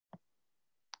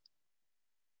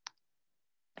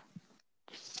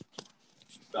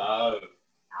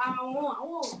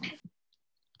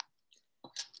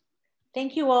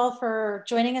Thank you all for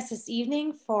joining us this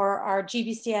evening for our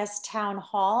GBCS Town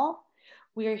Hall.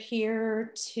 We're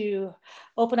here to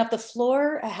open up the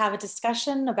floor, have a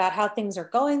discussion about how things are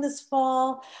going this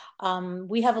fall.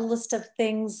 We have a list of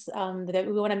things that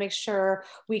we want to make sure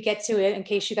we get to it in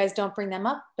case you guys don't bring them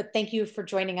up, but thank you for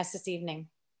joining us this evening.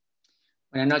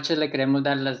 Buenas noches, le queremos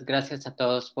dar las gracias a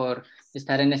todos por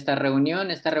estar en esta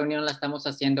reunión. Esta reunión la estamos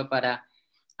haciendo para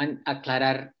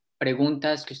aclarar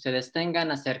preguntas que ustedes tengan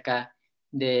acerca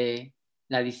de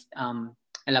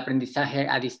el aprendizaje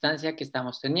a distancia que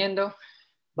estamos teniendo.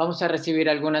 Vamos a recibir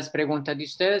algunas preguntas de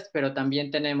ustedes, pero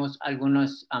también tenemos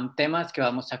algunos temas que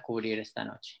vamos a cubrir esta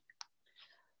noche.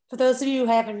 For those of you who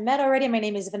haven't met already, my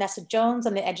name is Vanessa Jones.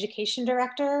 I'm the Education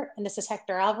Director, and this is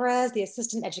Hector Alvarez, the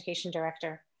Assistant Education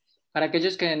Director. Para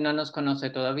aquellos que no nos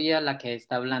conocen todavía, la que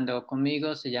está hablando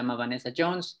conmigo se llama Vanessa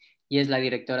Jones y es la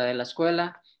directora de la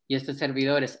escuela. Y este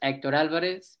servidor es Héctor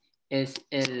Álvarez, es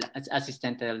el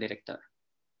asistente del director.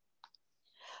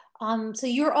 So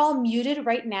you're all muted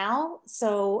right now.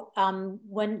 So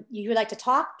when you would like to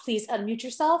talk, please unmute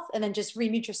yourself and then just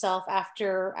remute yourself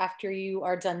after you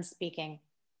are done speaking.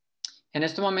 En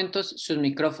estos momentos sus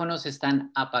micrófonos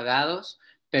están apagados,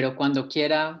 pero cuando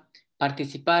quiera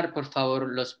participar, por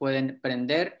favor, los pueden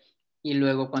prender y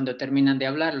luego cuando terminan de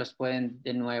hablar, los pueden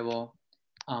de nuevo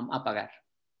apagar.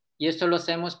 Y esto lo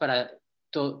hacemos para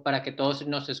que todos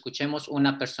nos escuchemos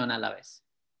una persona a la vez.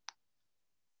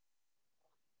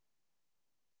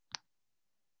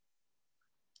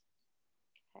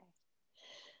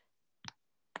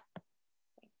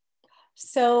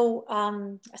 So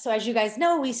as you guys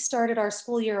know, we started our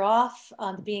school year off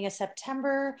at the beginning of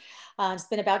September. It's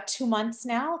been about 2 months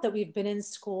now that we've been in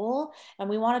school, and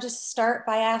we wanted to start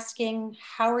by asking,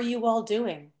 how are you all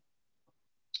doing?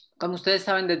 Como ustedes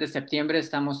saben, desde septiembre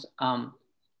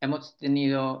hemos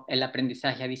tenido el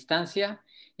aprendizaje a distancia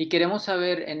y queremos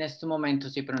saber en estos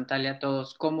momentos y preguntarle a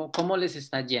todos cómo les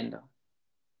está yendo.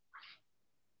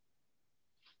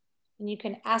 And you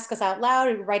can ask us out loud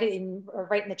or write in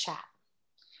the chat.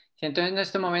 Entonces en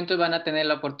este momento van a tener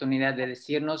la oportunidad de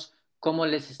decirnos cómo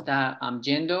les está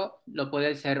yendo. Lo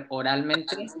pueden hacer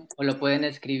oralmente o lo pueden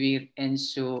escribir en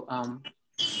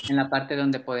la parte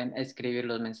donde pueden escribir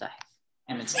los mensajes.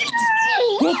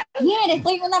 Mire,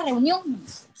 estoy en una reunión.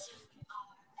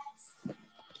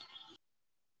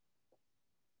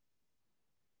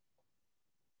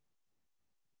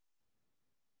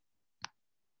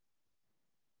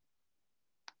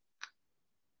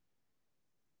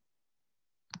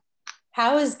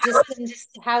 How is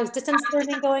distance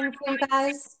learning going for you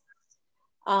guys?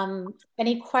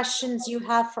 Any questions you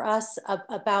have for us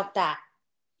about that?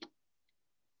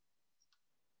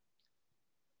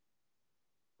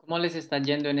 ¿Cómo les está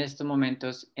yendo en estos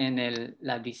momentos en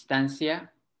la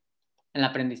distancia, en el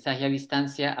aprendizaje a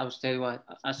distancia a usted o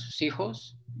a sus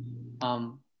hijos?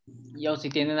 Y o si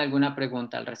tienen alguna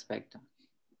pregunta al respecto.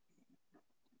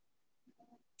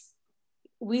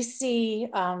 We see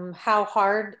how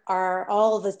hard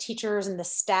all of the teachers and the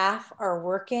staff are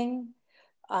working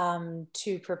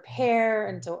to prepare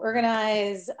and to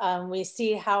organize. We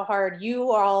see how hard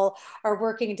you all are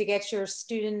working to get your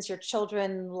students, your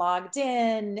children logged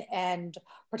in and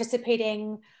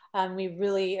participating. We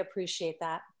really appreciate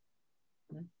that.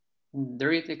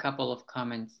 There is a couple of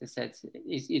comments that says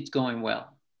it's going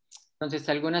well. Entonces,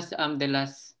 algunas de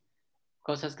las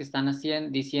cosas que están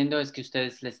diciendo es que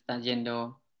ustedes les están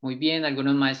yendo muy bien.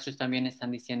 Algunos maestros también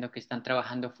están diciendo que están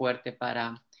trabajando fuerte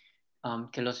para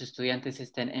que los estudiantes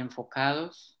estén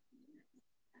enfocados.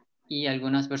 Y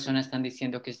algunas personas están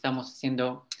diciendo que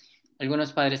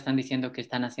algunos padres están diciendo que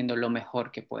están haciendo lo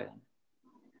mejor que pueden.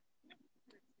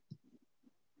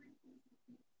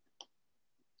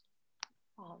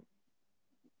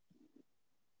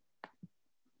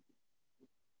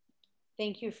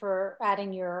 Thank you for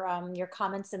adding your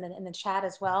comments in the chat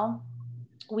as well.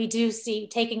 We do see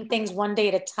taking things one day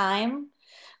at a time,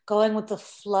 going with the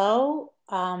flow.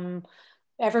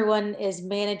 Everyone is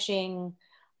managing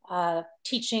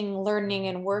teaching, learning,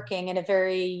 and working in a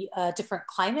very different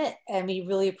climate, and we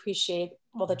really appreciate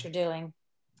all that you're doing.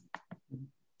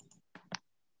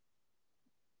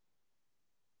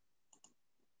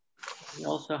 We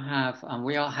also have,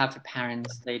 we all have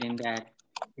parents stating that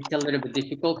it's a little bit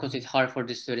difficult because it's hard for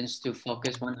the students to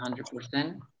focus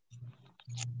 100%.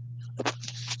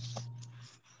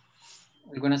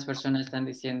 Algunas personas están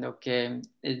diciendo que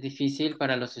es difícil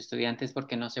para los estudiantes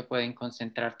porque no se pueden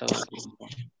concentrar todo el tiempo.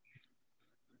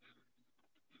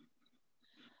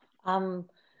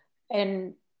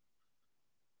 And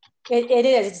It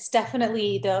is. It's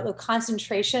definitely the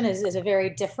concentration is a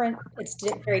very different. It's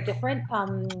very different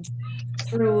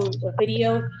through a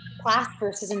video class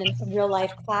versus in a real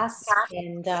life class,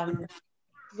 and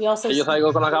we also ¿Y yo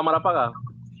salgo con la cámara apagada?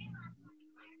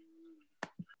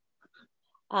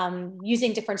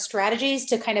 Using different strategies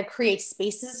to kind of create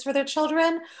spaces for their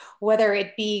children, whether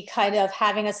it be kind of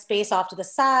having a space off to the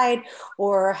side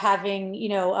or having, you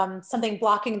know, something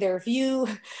blocking their view,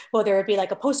 whether it be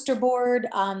like a poster board,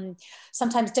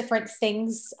 sometimes different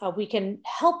things we can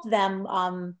help them.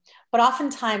 But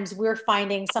oftentimes we're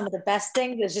finding some of the best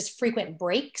things is just frequent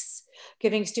breaks,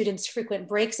 giving students frequent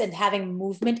breaks and having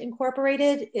movement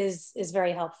incorporated is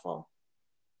very helpful.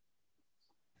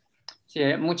 Sí,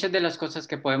 muchas de las cosas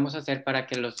que podemos hacer para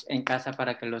que en casa,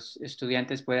 para que los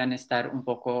estudiantes puedan estar un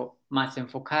poco más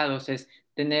enfocados, es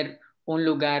tener un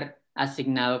lugar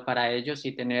asignado para ellos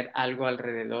y tener algo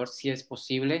alrededor, si es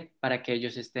posible, para que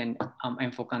ellos estén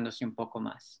enfocándose un poco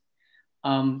más.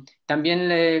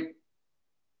 También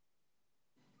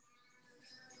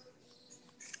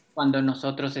cuando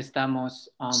nosotros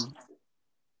estamos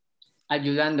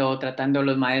ayudando o tratando,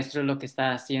 los maestros lo que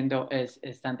están haciendo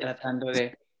están tratando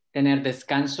de tener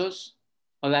descansos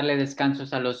o darle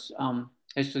descansos a los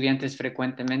estudiantes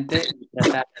frecuentemente y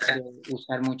tratar de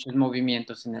usar muchos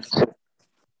movimientos en el salón.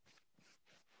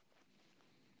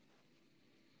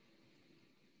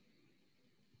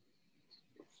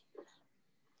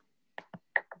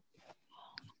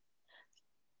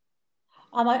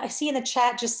 I see in the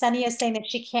chat, Jasenia saying that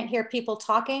she can't hear people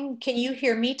talking. Can you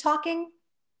hear me talking?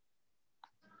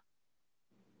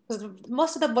 Because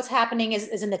most of what's happening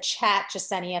is in the chat,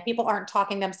 Jasenia. People aren't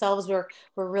talking themselves. We're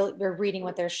reading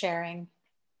what they're sharing.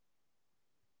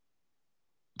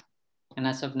 And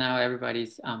as of now,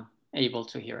 everybody's able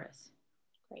to hear us.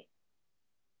 Great.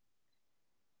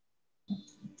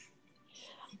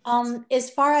 As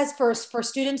far as for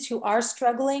students who are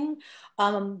struggling,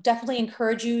 definitely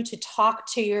encourage you to talk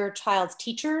to your child's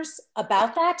teachers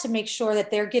about that to make sure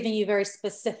that they're giving you very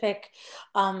specific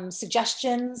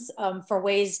suggestions for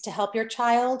ways to help your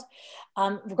child.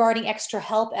 Regarding extra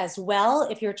help as well,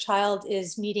 if your child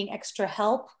is needing extra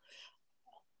help,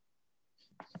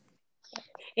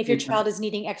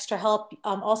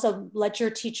 also let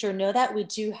your teacher know that. We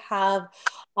do have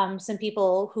some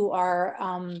people who are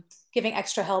giving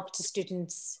extra help to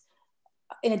students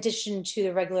in addition to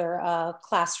the regular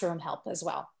classroom help as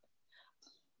well.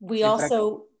 We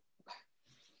also...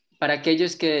 Para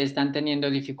aquellos que están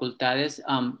teniendo dificultades,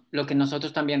 lo que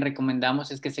nosotros también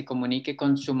recomendamos es que se comunique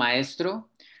con su maestro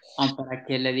para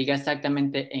que le diga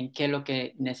exactamente en qué es lo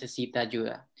que necesita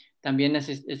ayuda. También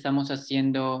estamos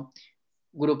haciendo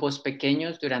grupos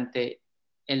pequeños durante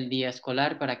el día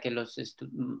escolar para que los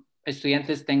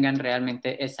estudiantes tengan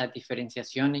realmente esa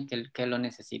diferenciación y que lo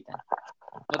necesitan.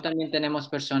 O también tenemos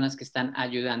personas que están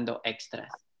ayudando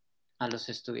extras a los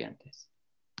estudiantes.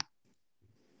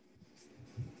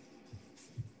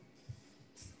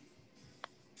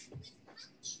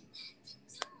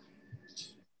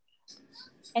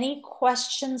 Any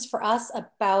questions for us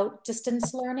about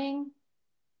distance learning?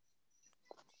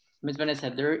 Ms. Vanessa,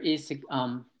 there is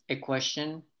a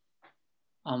question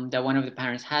that one of the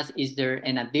parents has. Is there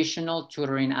an additional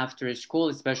tutoring after school,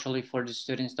 especially for the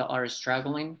students that are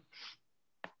struggling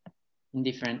in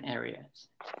different areas?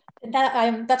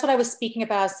 That's what I was speaking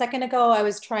about a second ago. I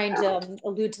was trying to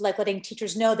allude to letting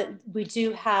teachers know that we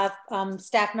do have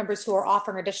staff members who are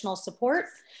offering additional support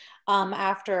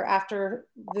after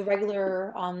the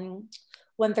regular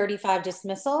 1:35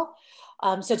 dismissal.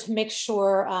 So to make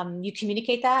sure you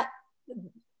communicate that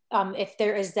if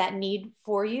there is that need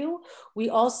for you. We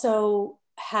also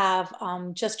have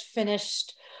just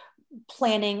finished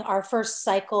planning our first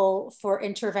cycle for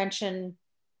interventions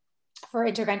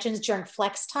during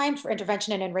flex time for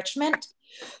intervention and enrichment.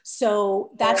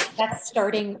 So that's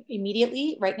starting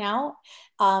immediately right now.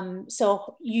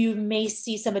 So you may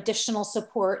see some additional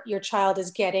support your child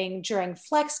is getting during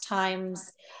flex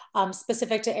times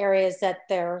specific to areas that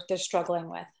they're struggling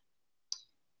with.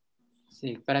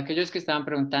 Sí, para aquellos que estaban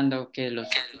preguntando que los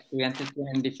estudiantes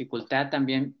tienen dificultad,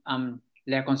 también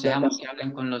le aconsejamos que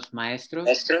hablen con los maestros.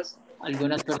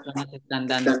 Algunas personas están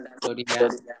dando tutoría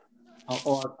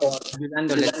o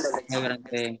ayudándoles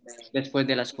después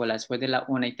de la escuela, después de la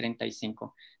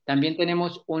 1:35. También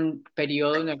tenemos un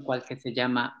periodo en el cual que se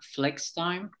llama flex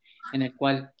time, en el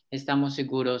cual estamos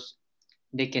seguros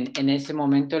de que en ese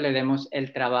momento le demos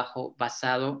el trabajo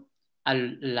basado a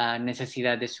la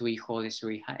necesidad de su hijo o de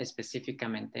su hija,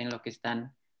 específicamente en lo que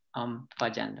están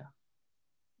fallando.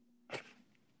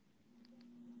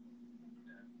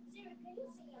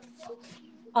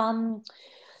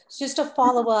 Just to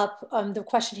follow up, the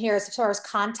question here is as far as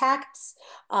contacts,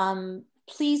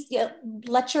 please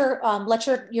let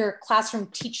your classroom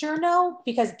teacher know,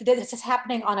 because this is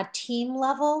happening on a team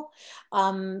level.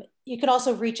 You could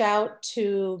also reach out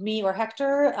to me or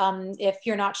Hector if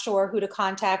you're not sure who to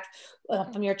contact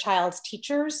from your child's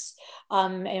teachers,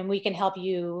 and we can help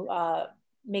you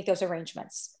make those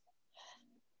arrangements.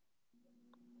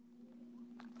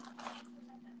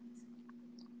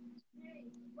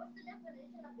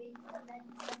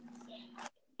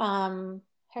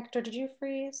 Hector, did you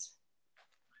freeze?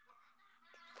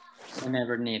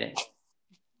 Whenever needed.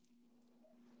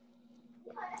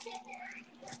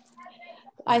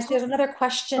 I see there's another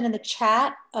question in the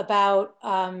chat about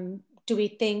do we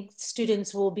think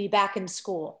students will be back in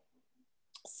school?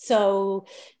 So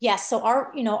yes, so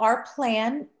our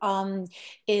plan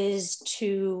is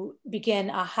to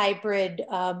begin a hybrid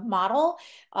model,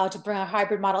 to bring a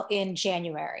hybrid model in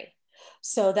January.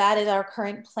 So that is our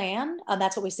current plan.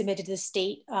 That's what we submitted to the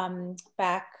state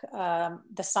back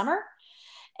the summer.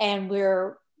 And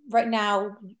we're right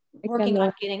now working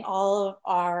on getting all of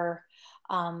our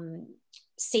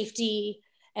safety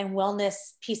and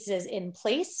wellness pieces in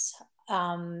place,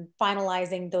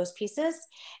 finalizing those pieces,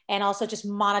 and also just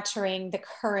monitoring the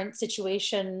current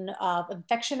situation of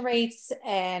infection rates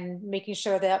and making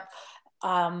sure that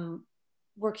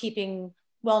we're keeping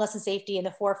wellness and safety in the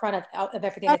forefront of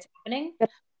everything that's happening.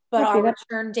 But our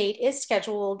return date is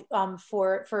scheduled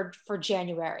for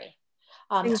January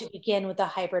to begin with the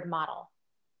hybrid model.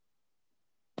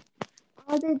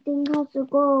 Una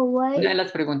de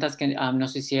las preguntas que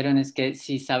nos hicieron es que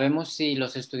si sabemos si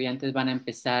los estudiantes van a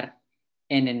empezar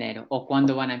en enero o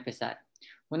cuándo van a empezar.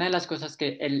 Una de las cosas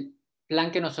que el plan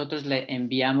que nosotros le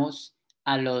enviamos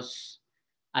al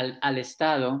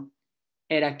Estado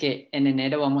era que en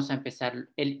enero vamos a empezar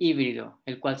el híbrido,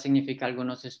 el cual significa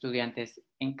algunos estudiantes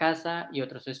en casa y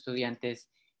otros estudiantes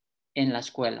en la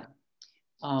escuela.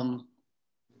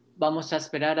 Vamos a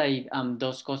esperar ahí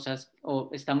dos cosas, o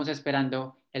estamos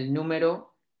esperando el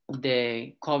número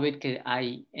de COVID que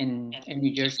hay en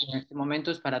New Jersey en estos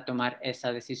momentos para tomar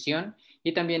esa decisión,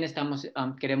 y también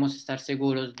queremos estar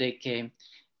seguros de que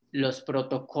los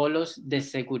protocolos de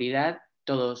seguridad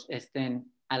todos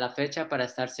estén a la fecha para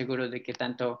estar seguros de que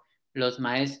tanto los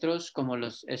maestros como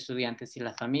los estudiantes y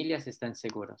las familias estén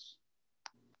seguros.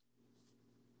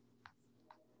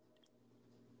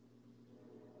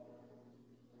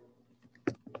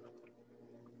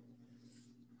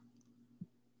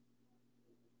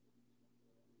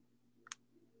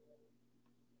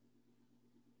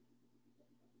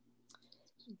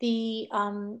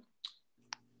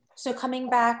 So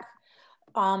coming back,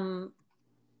 we're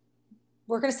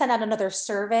going to send out another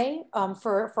survey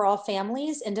for all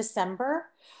families in December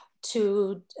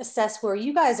to assess where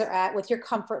you guys are at with your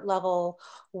comfort level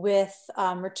with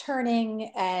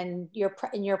returning and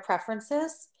your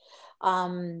preferences,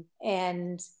 and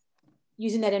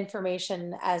using that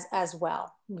information as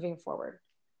well moving forward.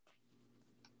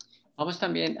 Vamos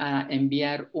también a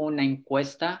enviar una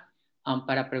encuesta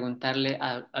para preguntarle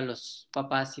a los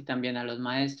papás y también a los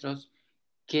maestros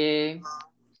qué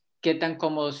tan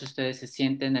cómodos ustedes se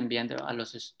sienten enviando a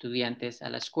los estudiantes a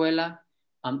la escuela,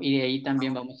 y de ahí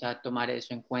también vamos a tomar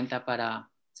eso en cuenta para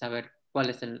saber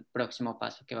cuál es el próximo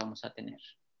paso que vamos a tener.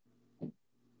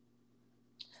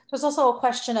 There's also a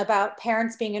question about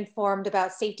parents being informed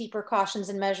about safety precautions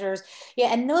and measures.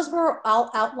 Yeah, and those were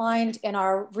all outlined in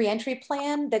our reentry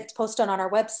plan that's posted on our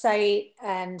website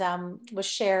and was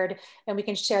shared, and we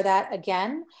can share that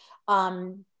again.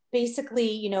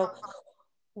 Basically,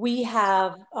 we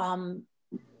have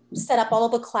set up all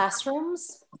of the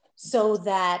classrooms so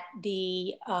that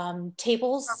the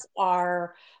tables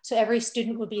are, so every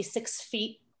student would be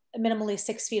minimally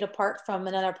 6 feet apart from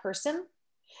another person.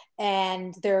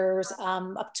 And there's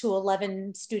up to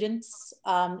 11 students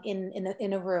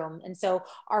in a room. And so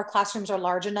our classrooms are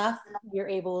large enough, we're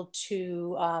able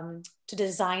to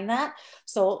design that.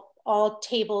 So all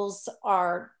tables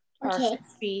are 6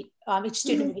 feet, each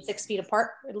student will be 6 feet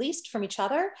apart, at least from each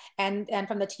other and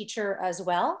from the teacher as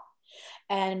well.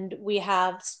 And we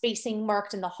have spacing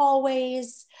marked in the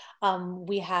hallways.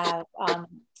 We have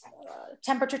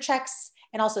temperature checks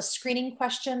and also screening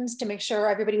questions to make sure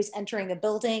everybody who's entering the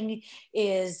building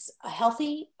is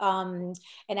healthy, and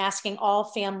asking all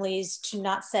families to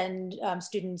not send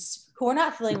students who are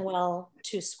not feeling well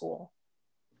to school.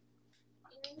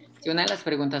 Sí, una de las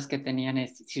preguntas que tenían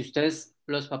es si ustedes,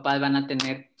 los papás, van a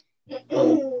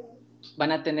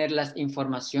tener las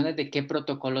informaciones de qué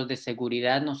protocolos de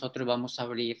seguridad nosotros vamos a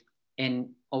abrir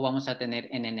o vamos a tener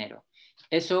en enero.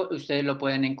 Eso ustedes lo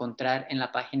pueden encontrar en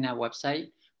la página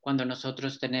website cuando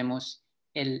nosotros tenemos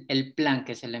el plan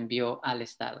que se le envió al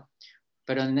Estado.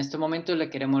 Pero en este momento le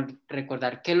queremos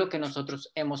recordar qué es lo que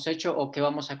nosotros hemos hecho o qué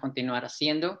vamos a continuar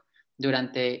haciendo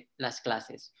durante las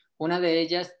clases. Una de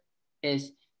ellas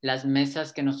es las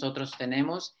mesas que nosotros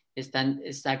tenemos están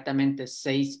exactamente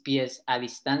 6 pies a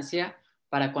distancia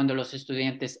para cuando los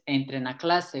estudiantes entren a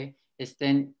clase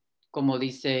estén, como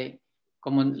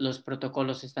los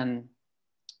protocolos están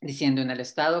diciendo en el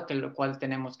estado, que lo cual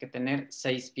tenemos que tener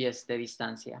 6 pies de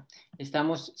distancia.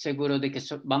 Estamos seguros de que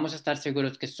vamos a estar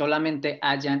seguros que solamente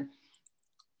hayan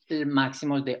el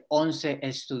máximo de 11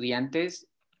 estudiantes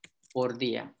por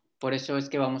día. Por eso es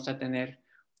que vamos a tener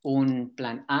un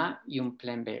plan A y un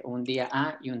plan B, un día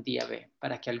A y un día B,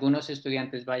 para que algunos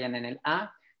estudiantes vayan en el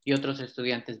A y otros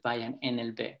estudiantes vayan en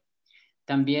el B.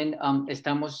 También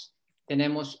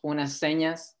tenemos unas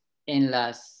señas en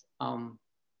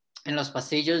los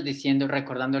pasillos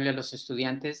recordándole a los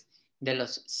estudiantes de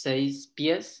los 6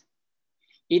 pies,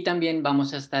 y también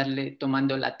vamos a estarle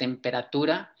tomando la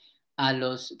temperatura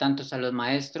tanto a los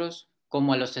maestros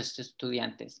como a los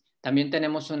estudiantes. También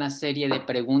tenemos una serie de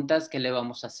preguntas que le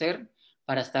vamos a hacer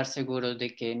para estar seguros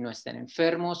de que no estén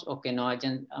enfermos o que no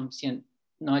hayan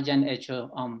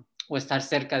hecho o estar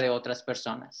cerca de otras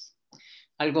personas.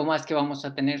 Algo más que vamos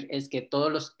a tener es que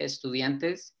todos los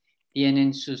estudiantes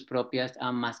tienen sus propias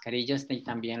mascarillas y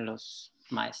también los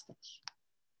maestros.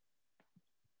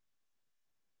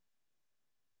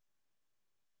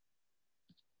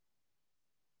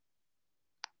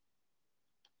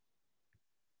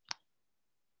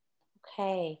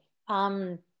 Okay.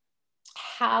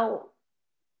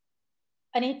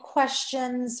 Any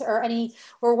questions or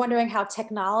we're wondering how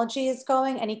technology is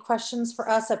going. Any questions for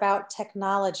us about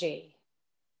technology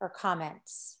or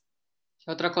comments?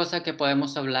 Otra cosa que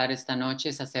podemos hablar esta noche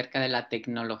es acerca de la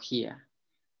tecnología.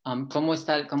 ¿Cómo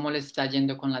les está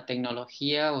yendo con la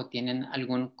tecnología o tienen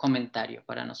algún comentario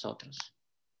para nosotros?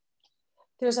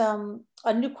 There's a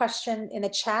new question in the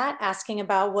chat asking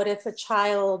about what if a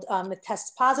child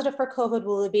tests positive for COVID,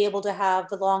 will they be able to have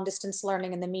the long distance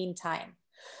learning in the meantime?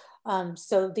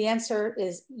 So the answer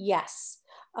is yes.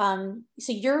 So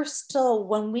you're still,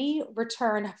 when we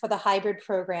return for the hybrid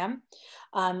program,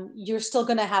 you're still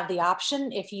going to have the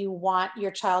option if you want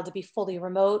your child to be fully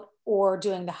remote or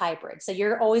doing the hybrid. So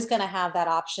you're always going to have that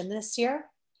option this year.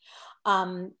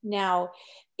 Now,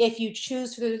 if you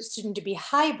choose for the student to be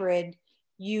hybrid,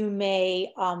 you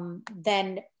may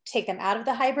then take them out of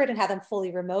the hybrid and have them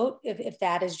fully remote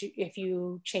if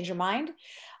you change your mind.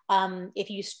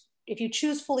 If you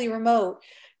choose fully remote,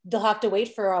 they'll have to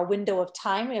wait for a window of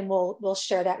time, and we'll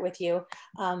share that with you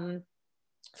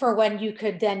for when you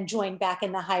could then join back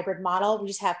in the hybrid model. We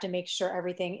just have to make sure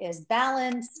everything is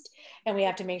balanced, and we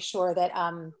have to make sure that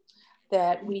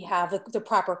that we have the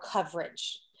proper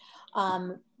coverage.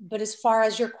 But as far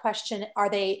as your question,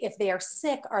 if they are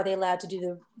sick, are they allowed to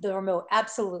do the remote?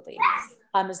 Absolutely.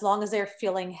 As long as they're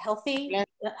feeling healthy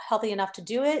enough to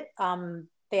do it,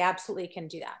 they absolutely can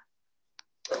do that.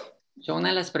 So, una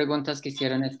de las preguntas que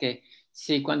hicieron es que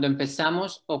si cuando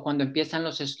empezamos o cuando empiezan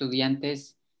los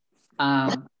estudiantes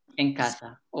en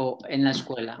casa o en la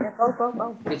escuela,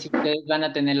 que si ustedes van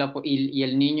a tener y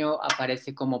el niño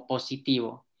aparece como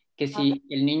positivo, que si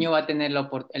el niño va a tener la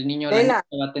niña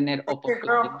va a tener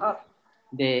oportunidad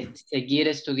de seguir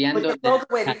estudiando.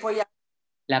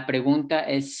 La pregunta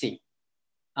es sí.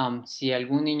 Si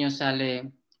algún niño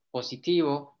sale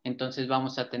positivo, entonces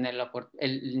vamos a tener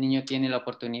el niño tiene la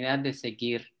oportunidad de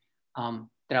seguir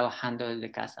trabajando desde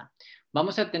casa.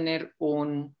 Vamos a tener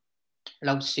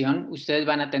la opción, ustedes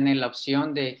van a tener la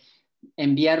opción de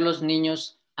enviar los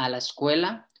niños a la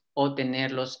escuela o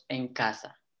tenerlos en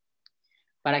casa.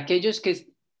 Para aquellos que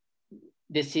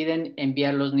deciden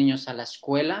enviar los niños a la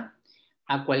escuela,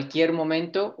 a cualquier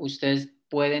momento ustedes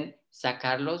pueden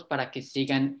sacarlos para que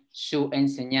sigan su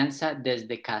enseñanza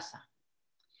desde casa.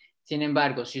 Sin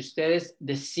embargo, si ustedes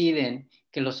deciden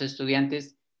que los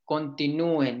estudiantes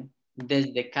continúen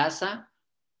desde casa,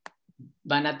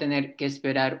 van a tener que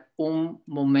esperar un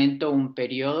momento, un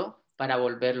periodo para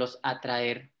volverlos a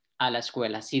traer a la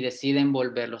escuela, si deciden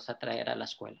volverlos a traer a la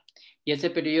escuela. Y ese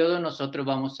periodo nosotros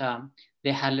vamos a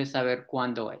dejarles saber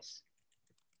cuándo es.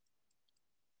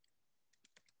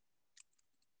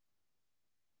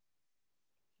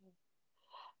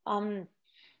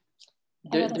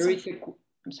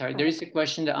 There is a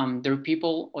question that there are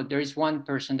people, or there is one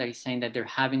person that is saying that they're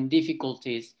having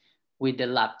difficulties with the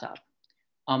laptop.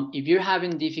 If you're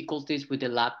having difficulties with the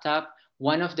laptop,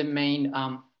 one of the main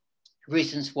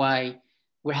reasons why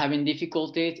we're having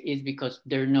difficulties is because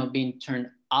they're not being turned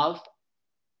off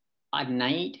at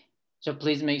night So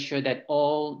please make sure that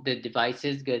all the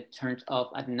devices get turned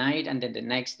off at night, and then the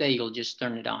next day you'll just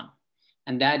turn it on.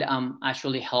 And that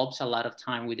actually helps a lot of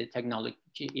time with the technology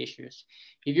issues.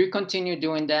 If you continue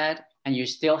doing that and you're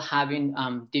still having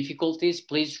difficulties,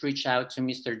 please reach out to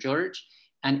Mr. George.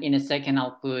 And in a second,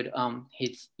 I'll put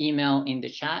his email in the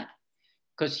chat,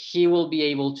 because he will be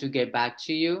able to get back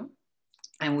to you.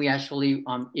 And we actually,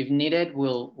 if needed,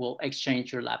 we'll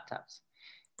exchange your laptops.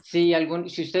 Si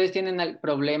ustedes tienen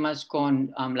problemas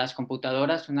con las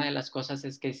computadoras, una de las cosas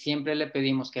es que siempre le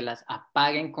pedimos que las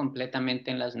apaguen completamente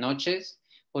en las noches,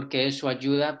 porque eso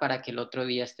ayuda para que el otro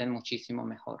día estén muchísimo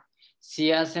mejor.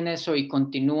 Si hacen eso y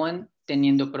continúan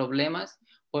teniendo problemas,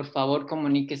 por favor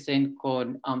comuníquense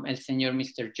con el señor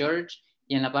Mr. George,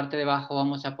 y en la parte de abajo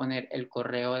vamos a poner el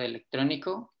correo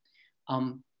electrónico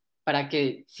para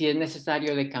que si es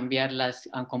necesario de cambiar las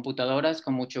computadoras,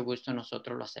 con mucho gusto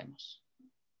nosotros lo hacemos.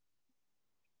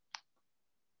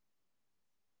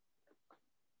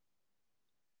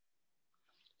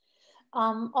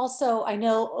 Also, I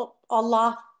know a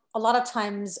lot of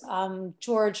times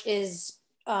George is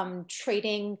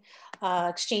trading,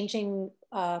 exchanging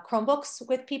Chromebooks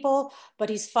with people, but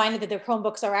he's finding that their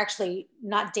Chromebooks are actually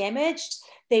not damaged.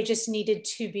 They just needed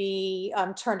to be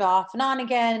turned off and on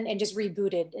again and just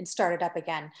rebooted and started up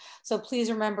again. So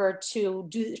please remember to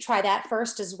try that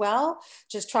first as well.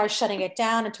 Just try shutting it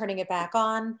down and turning it back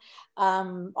on.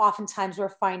 Oftentimes we're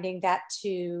finding that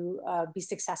to be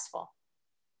successful.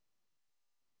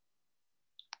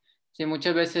 Sí,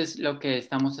 muchas veces lo que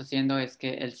estamos haciendo es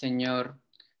que el señor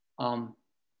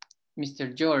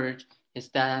Mr. George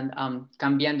está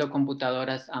cambiando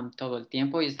computadoras todo el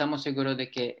tiempo, y estamos seguros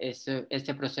de que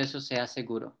este proceso sea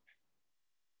seguro.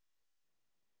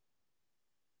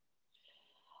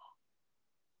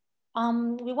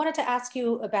 We wanted to ask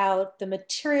you about the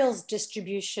materials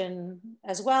distribution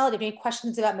as well. Do you have any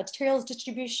questions about materials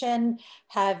distribution?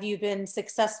 Have you been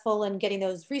successful in getting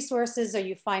those resources? Are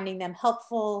you finding them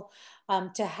helpful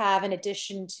to have in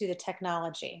addition to the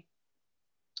technology?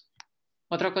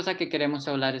 Otra cosa que queremos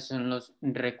hablar son los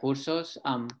recursos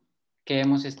que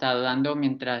hemos estado dando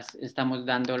mientras estamos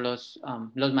dando los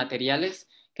materiales.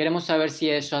 Queremos saber si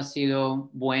eso ha sido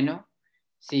bueno,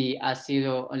 si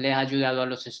le ha ayudado a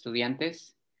los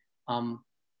estudiantes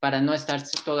para no estar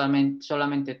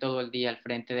solamente todo el día al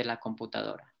frente de la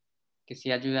computadora, que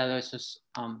sí ha ayudado a esos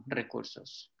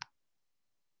recursos.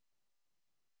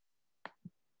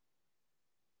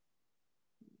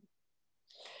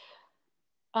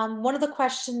 One of the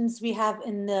questions we have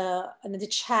in the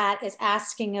chat is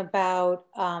asking about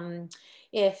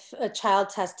if a child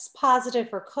tests positive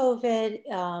for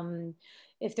COVID,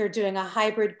 if they're doing a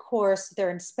hybrid course,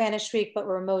 they're in Spanish week, but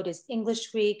remote is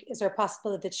English week. Is there a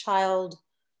possibility the child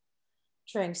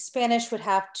during Spanish would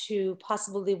have to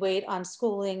possibly wait on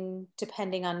schooling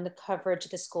depending on the coverage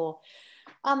of the school?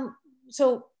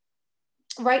 So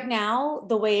right now,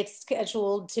 the way it's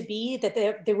scheduled to be, that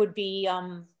there would be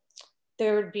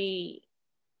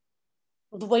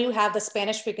the way you have the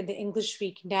Spanish week and the English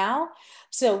week now.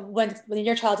 So when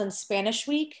your child's in Spanish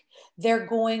week,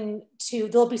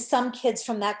 there'll be some kids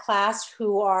from that class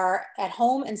who are at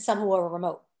home and some who are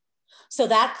remote. So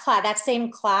that same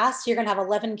class, you're gonna have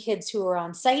 11 kids who are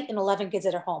on site and 11 kids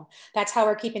that are home. That's how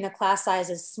we're keeping the class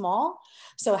sizes small.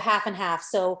 So half and half.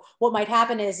 So what might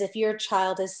happen is if your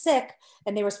child is sick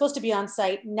and they were supposed to be on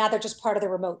site, now they're just part of the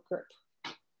remote group.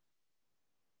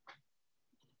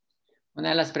 Una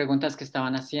de las preguntas que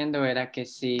estaban haciendo era que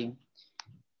si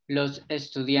los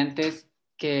estudiantes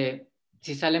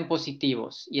si salen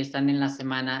positivos y están en la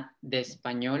semana de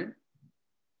español,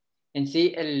 en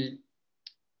sí el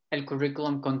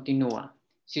currículum continúa.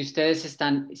 Si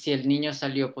el niño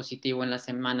salió positivo en la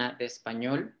semana de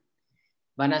español,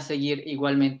 van a seguir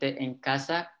igualmente en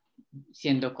casa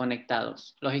siendo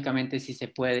conectados. Lógicamente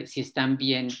si están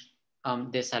bien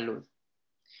de salud.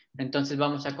 Entonces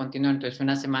vamos a continuar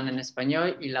una semana en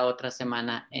español y la otra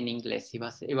semana en inglés.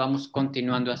 Y vamos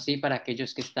continuando así para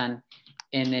aquellos que están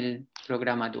en el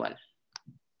programa dual.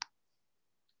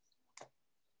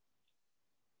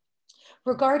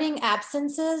 Regarding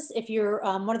absences, if you're,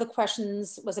 one of the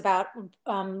questions was about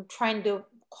trying to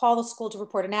call the school to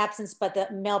report an absence, but the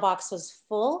mailbox was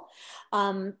full.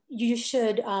 You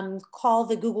should call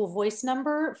the Google Voice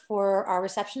number for our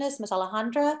receptionist, Ms.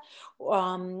 Alejandra,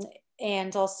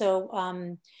 and also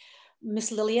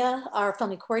Ms. Lilia, our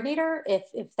family coordinator,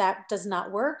 if that does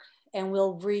not work, and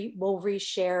we'll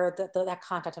reshare that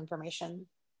contact information.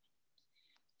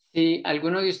 Si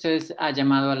alguno de ustedes ha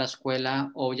llamado a la escuela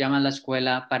o llama a la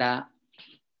escuela para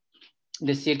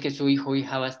decir que su hijo o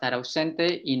hija va a estar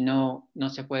ausente y no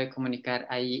se puede comunicar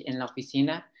ahí en la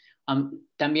oficina,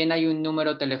 También hay un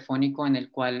número telefónico en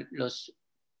el cual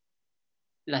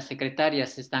las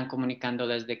secretarias se están comunicando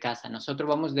desde casa. Nosotros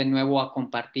vamos de nuevo a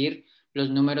compartir los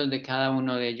números de cada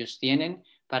uno de ellos tienen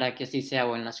para que así sea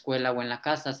o en la escuela o en la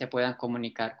casa se puedan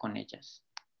comunicar con ellas,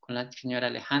 con la señora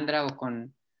Alejandra o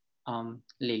con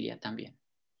Lilia también.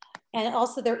 And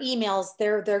also their emails,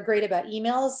 they're great about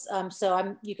emails.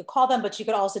 So you could call them, but you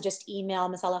could also just email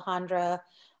Ms. Alejandra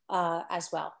as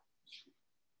well.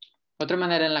 Otra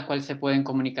manera en la cual se pueden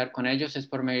comunicar con ellos es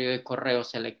por medio de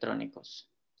correos electrónicos.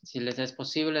 Si les es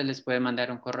posible, les puede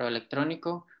mandar un correo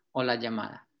electrónico o la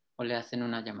llamada, o le hacen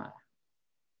una llamada.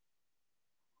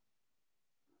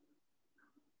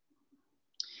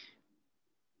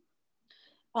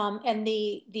 And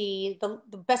the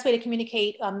best way to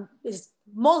communicate is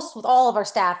most with all of our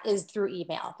staff is through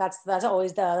email. That's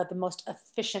always the most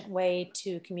efficient way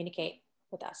to communicate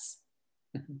with us.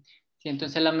 Sí,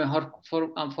 entonces la mejor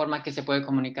forma que se puede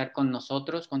comunicar con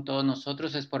nosotros, con todos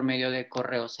nosotros, es por medio de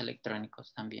correos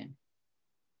electrónicos también.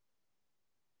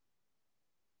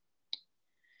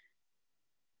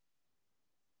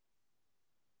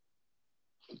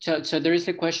 So there is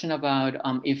a question about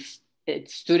if a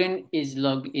student is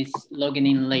logging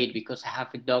in late because I have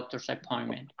a doctor's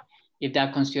appointment, if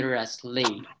that considered as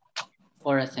late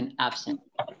or as an absent.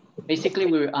 Basically,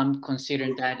 we're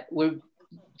considering that we're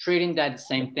treating that the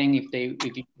same thing if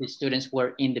the students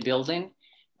were in the building.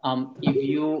 If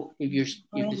the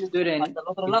student is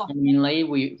coming late,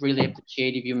 we really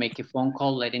appreciate if you make a phone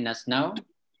call letting us know,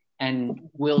 and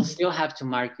we'll still have to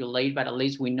mark you late, but at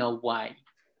least we know why.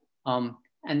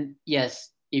 And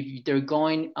yes, if they're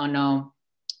going on a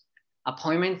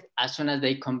appointment, as soon as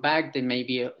they come back,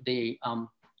 they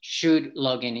should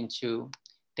log into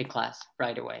the class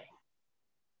right away.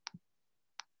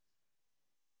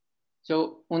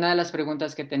 So, una de las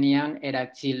preguntas que tenían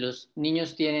era si los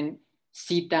niños tienen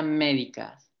cita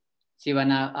médica, si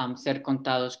van a ser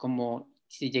contados como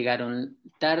si llegaron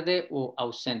tarde o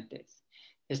ausentes.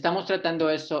 Estamos tratando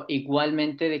eso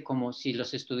igualmente de como si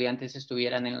los estudiantes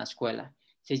estuvieran en la escuela.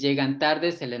 Si llegan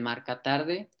tarde, se les marca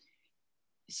tarde.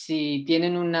 Si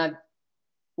tienen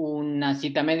una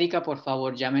cita médica, por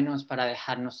favor, llámenos para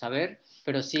dejarnos saber,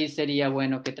 pero sí sería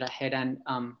bueno que trajeran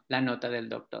la nota del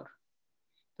doctor.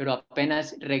 Pero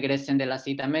apenas regresen de la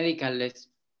cita médica,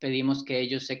 les pedimos que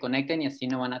ellos se conecten y así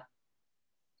no van a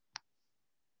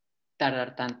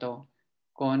tardar tanto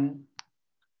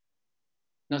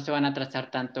no se van a atrasar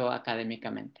tanto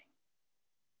académicamente.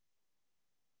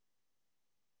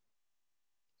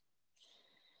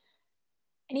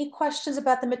 Any questions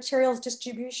about the materials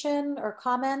distribution or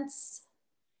comments?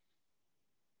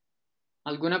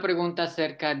 ¿Alguna pregunta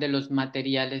acerca de los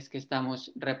materiales que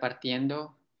estamos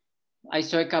repartiendo? I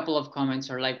saw a couple of comments,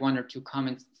 or like 1 or 2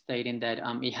 comments stating that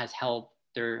it has helped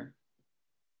their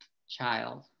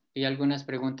child. Y algunas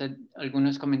preguntas,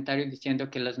 algunos comentarios diciendo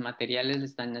que los materiales le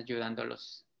están ayudando a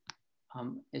los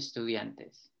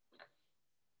estudiantes.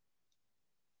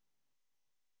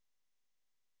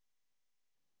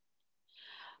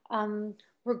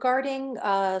 Regarding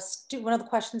one of the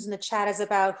questions in the chat is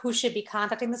about who should be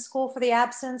contacting the school for the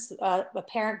absence, a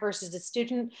parent versus the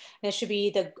student. And it should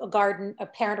be a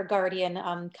parent or guardian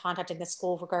contacting the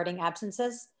school regarding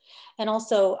absences. And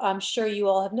also, I'm sure you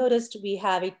all have noticed we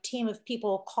have a team of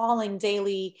people calling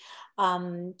daily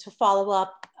to follow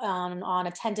up on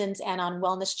attendance and on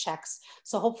wellness checks.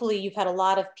 So hopefully you've had a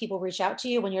lot of people reach out to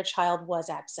you when your child was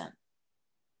absent.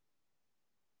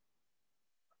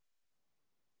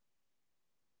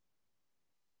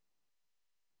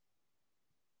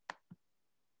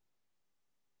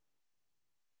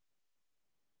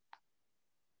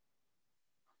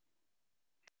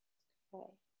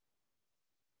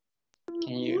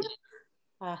 Can you?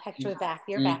 Hector's back.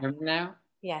 You're can back. You hear me now?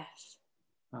 Yes.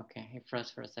 Okay, he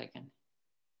froze for a second.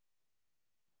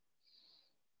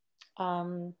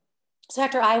 So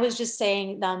Hector, I was just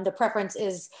saying the preference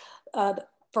is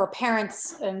for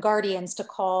parents and guardians to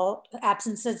call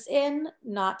absences in,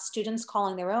 not students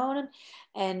calling their own.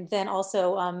 And then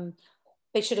also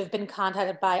they should have been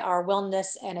contacted by our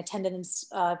wellness and attendance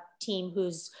team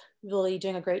who's really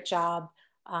doing a great job.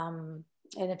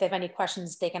 And if they have any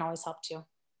questions, they can always help too.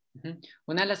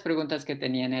 Una de las preguntas que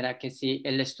tenían era que si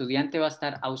el estudiante va a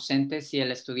estar ausente, si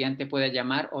el estudiante puede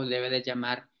llamar o debe de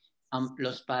llamar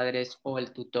los padres o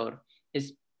el tutor.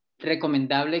 Es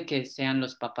recomendable que sean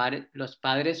los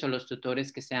padres o los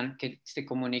tutores que se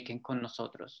comuniquen con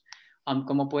nosotros.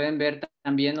 Como pueden ver,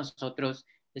 también nosotros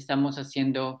estamos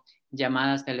haciendo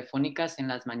llamadas telefónicas en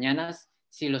las mañanas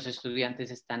si los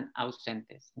estudiantes están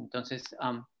ausentes. Entonces,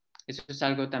 eso es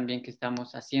algo también que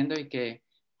estamos haciendo y que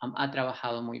ha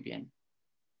trabajado muy bien.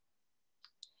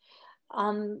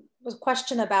 Was a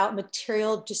question about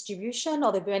material distribution.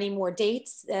 Will there be any more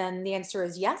dates? And the answer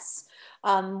is yes.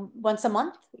 Once a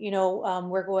month,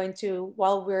 we're going to,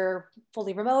 while we're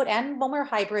fully remote and when we're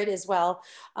hybrid as well,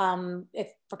 if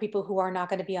for people who are not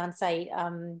going to be on site,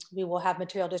 we will have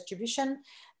material distribution.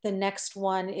 The next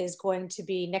one is going to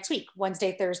be next week,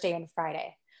 Wednesday, Thursday, and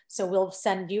Friday. So we'll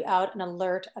send you out an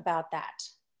alert about that.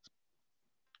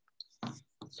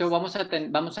 So vamos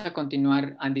a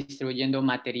continuar distribuyendo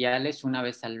materiales una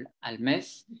vez al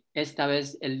mes. Esta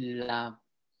vez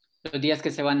los días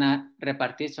que se van a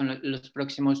repartir son los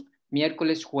próximos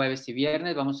miércoles, jueves y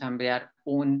viernes. Vamos a enviar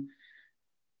un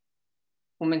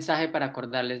mensaje para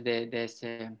acordarles de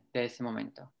ese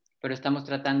momento. Pero estamos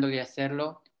tratando de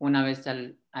hacerlo una vez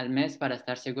al mes para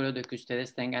estar seguros de que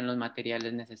ustedes tengan los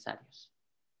materiales necesarios.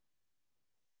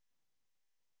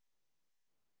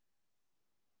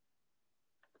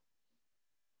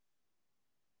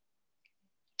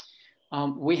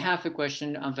 We have a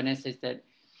question on Vanessa, is that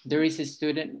there is a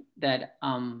student that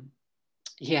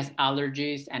he has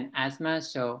allergies and asthma.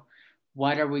 So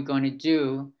what are we going to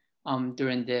do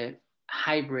during the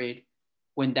hybrid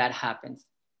when that happens?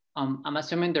 I'm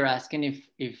assuming they're asking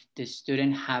if the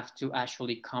student have to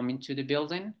actually come into the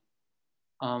building.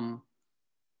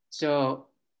 So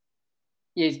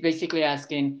it's basically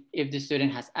asking if the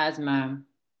student has asthma,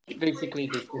 basically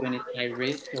the student is high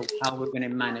risk, so how we're going to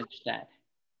manage that.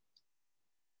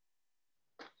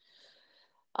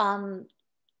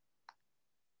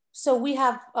 So we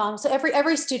have, so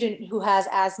every student who has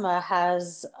asthma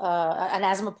has an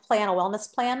asthma plan, a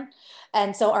wellness plan.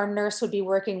 And so our nurse would be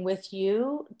working with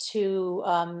you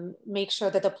to make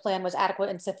sure that the plan was adequate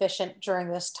and sufficient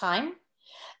during this time.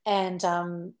 And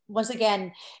once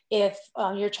again, if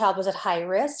your child was at high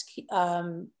risk, it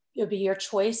would be your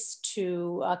choice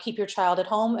to keep your child at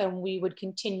home, and we would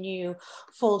continue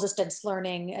full distance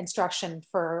learning instruction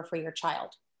for your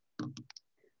child.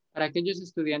 Para aquellos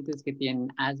estudiantes que tienen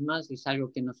asmas, es algo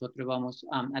que nosotros vamos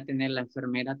a tener la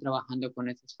enfermera trabajando con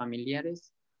esos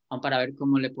familiares para ver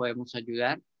cómo le podemos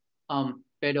ayudar.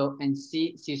 Pero en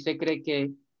sí, si usted cree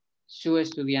que su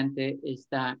estudiante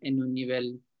está en un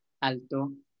nivel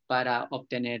alto para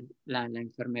obtener la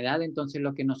enfermedad, entonces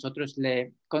lo que nosotros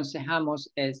le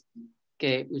aconsejamos es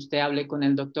que usted hable con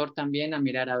el doctor también a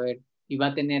mirar a ver, y va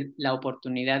a tener la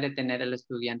oportunidad de tener al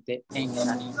estudiante en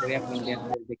casa, puede aprender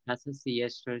desde casa si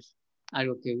eso es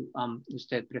algo que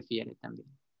usted prefiere también.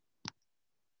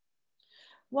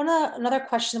 Another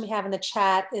question we have in the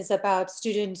chat is about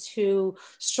students who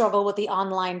struggle with the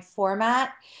online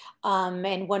format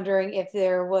and wondering if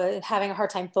they're having a hard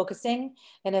time focusing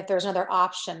and if there's another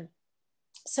option.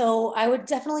 So I would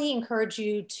definitely encourage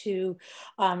you to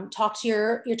talk to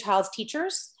your child's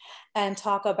teachers and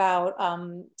talk about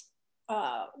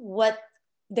what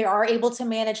they are able to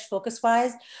manage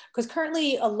focus-wise, because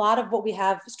currently a lot of what we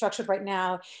have structured right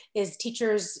now is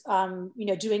teachers,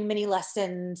 doing mini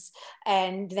lessons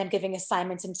and then giving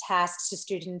assignments and tasks to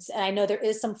students. And I know there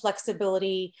is some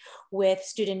flexibility with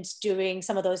students doing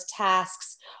some of those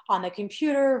tasks on the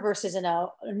computer versus in a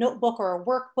notebook or a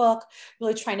workbook,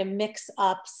 really trying to mix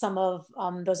up some of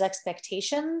those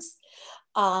expectations.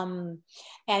 And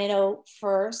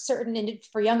for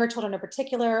younger children in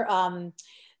particular,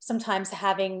 sometimes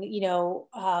having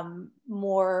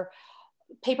more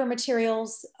paper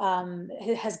materials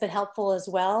has been helpful as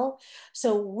well.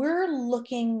 So we're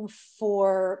looking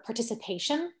for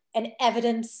participation and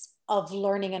evidence of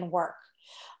learning and work.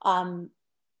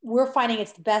 We're finding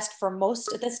it's best for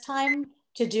most at this time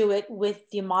to do it with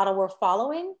the model we're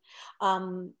following,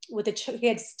 with the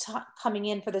kids coming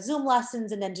in for the Zoom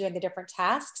lessons and then doing the different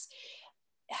tasks.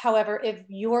 However, if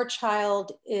your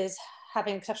child is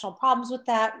having exceptional problems with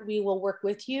that, we will work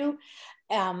with you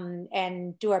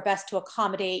and do our best to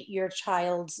accommodate your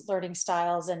child's learning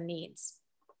styles and needs.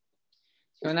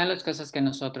 Una de las cosas que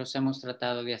nosotros hemos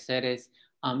tratado de hacer es,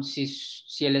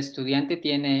 si el estudiante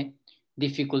tiene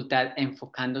dificultad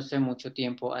enfocándose mucho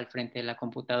tiempo al frente de la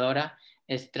computadora,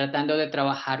 es tratando de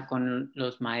trabajar con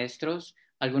los maestros.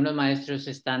 Algunos maestros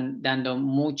están dando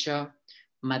mucho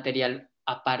material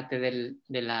aparte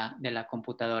de la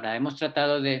computadora. Hemos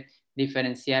tratado de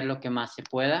diferenciar lo que más se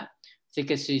pueda. Así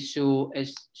que si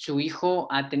su hijo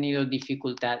ha tenido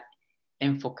dificultad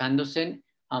enfocándose,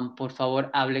 por favor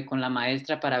hable con la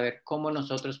maestra para ver cómo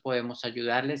nosotros podemos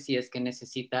ayudarle si es que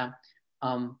necesita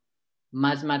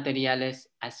más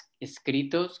materiales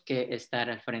escritos que estar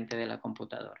al frente de la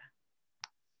computadora.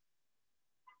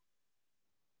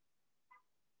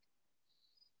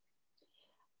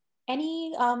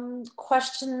 Any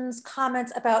questions,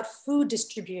 comments about food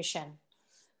distribution?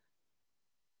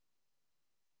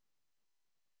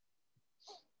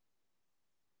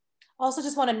 Also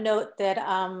just want to note that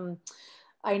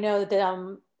I know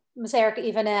that Ms. Erica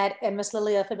Yvonnet and Ms.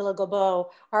 Lilia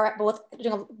Fabila-Guilbot are both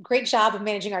doing a great job of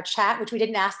managing our chat, which we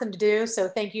didn't ask them to do. So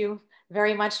thank you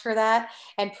very much for that,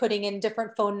 and putting in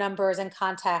different phone numbers and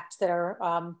contacts that are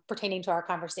pertaining to our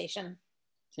conversation.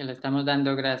 Sí, le estamos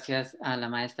dando gracias a la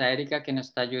maestra Erika que nos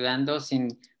está ayudando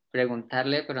sin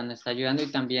preguntarle, pero nos está ayudando,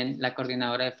 y también la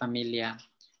coordinadora de familia,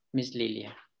 Miss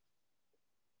Lilia.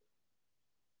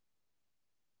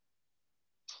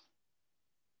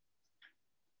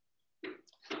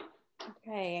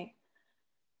 Okay.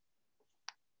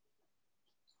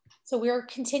 So we're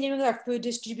continuing with our food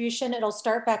distribution. It'll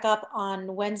start back up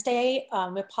on Wednesday.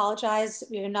 We apologize.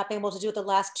 We've not been able to do it the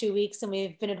last 2 weeks, and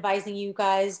we've been advising you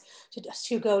guys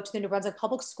to go to the New Brunswick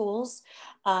Public Schools.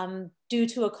 Due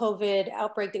to a COVID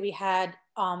outbreak that we had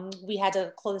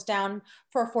to close down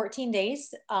for 14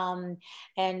 days. And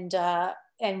we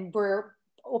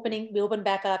opened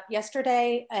back up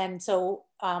yesterday, and so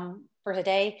for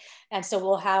today, and so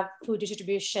we'll have food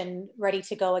distribution ready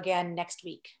to go again next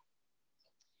week.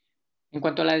 En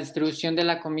cuanto a la distribución de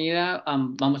la comida,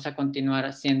 vamos a continuar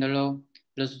haciéndolo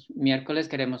los miércoles.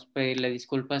 Queremos pedirle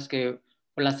disculpas que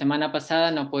por la semana pasada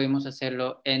no pudimos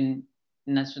hacerlo en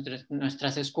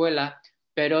nuestras escuelas,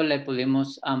 pero le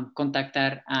pudimos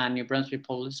contactar a New Brunswick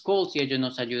Public Schools y ellos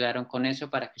nos ayudaron con eso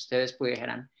para que ustedes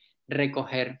pudieran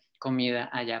recoger comida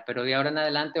allá. Pero de ahora en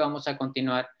adelante vamos a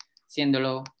continuar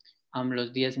haciéndolo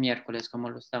los días miércoles como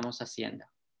lo estamos haciendo.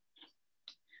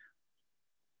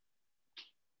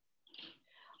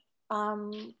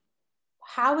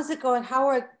 How is it going?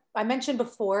 I mentioned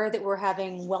before that we're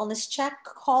having wellness check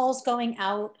calls going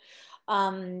out.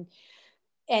 And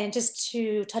just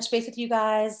to touch base with you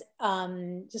guys,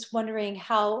 just wondering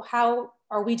how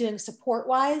are we doing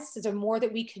support-wise? Is there more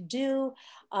that we could do?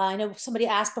 I know somebody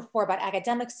asked before about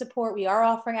academic support. We are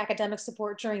offering academic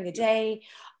support during the day,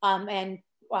 and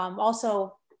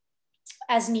also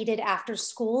as needed after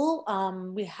school.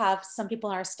 We have some people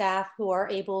on our staff who are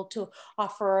able to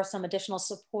offer some additional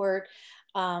support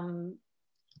after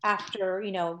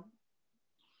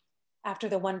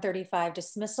the 1:35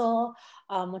 dismissal,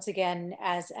 once again,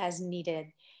 as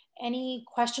needed. Any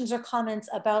questions or comments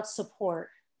about support?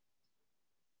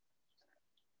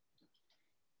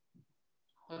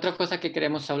 Otra cosa que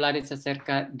queremos hablar es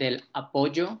acerca del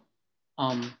apoyo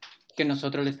que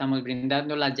nosotros le estamos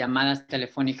brindando, las llamadas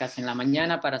telefónicas en la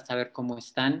mañana para saber cómo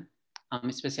están,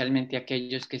 especialmente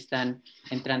aquellos que están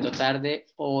entrando tarde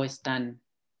o están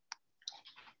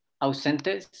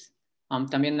ausentes.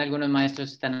 También algunos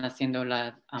maestros están haciendo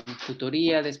la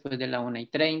tutoría después de la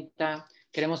 1:30.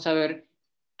 Queremos saber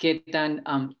qué tan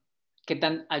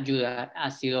ayuda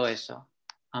ha sido eso,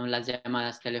 las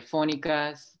llamadas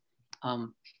telefónicas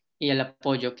y el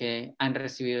apoyo que han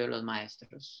recibido los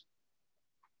maestros.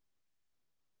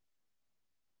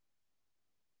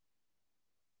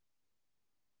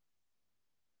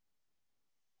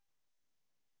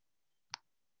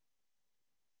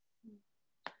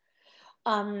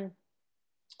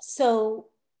 So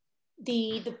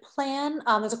the plan,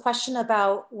 there's a question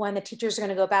about when the teachers are going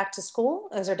to go back to school.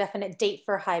 Is there a definite date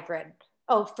for hybrid?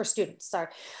 Oh, for students, sorry.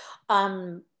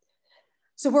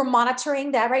 So we're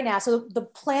monitoring that right now. So the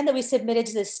plan that we submitted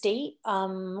to the state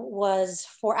was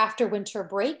for after winter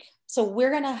break. So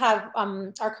we're going to have,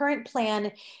 our current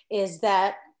plan is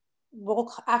that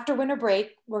after winter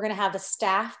break, we're going to have the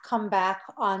staff come back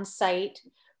on site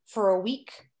for a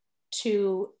week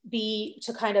to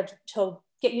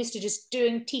get used to just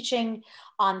doing teaching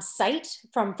on site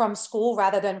from school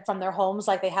rather than from their homes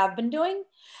like they have been doing,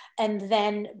 and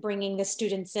then bringing the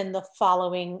students in the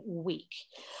following week.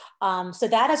 So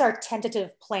that is our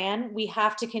tentative plan. We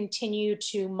have to continue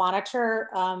to monitor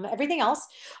everything else.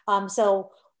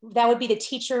 So that would be the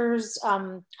teachers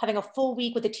having a full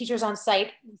week with the teachers on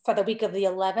site for the week of the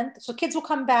 11th. So kids will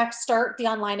come back, start the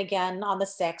online again on the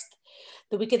 6th.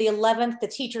 The week of the 11th, the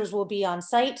teachers will be on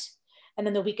site. And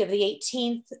then the week of the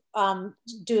 18th,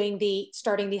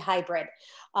 starting the hybrid.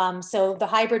 So the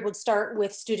hybrid would start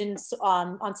with students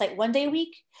on site 1 day a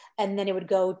week, and then it would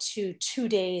go to 2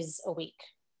 days a week.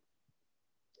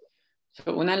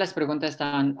 So, una de las preguntas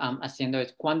estaban haciendo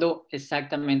es, ¿cuándo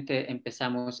exactamente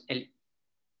empezamos el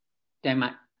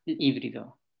tema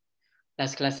híbrido?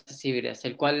 Las clases híbridas,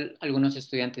 el cual algunos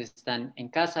estudiantes están en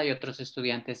casa y otros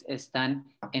estudiantes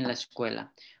están en la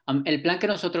escuela. El plan que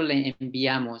nosotros le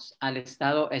enviamos al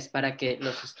Estado es para que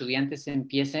los estudiantes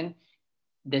empiecen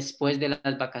después de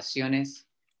las vacaciones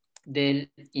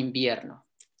del invierno,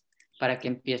 para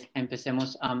que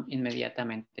empecemos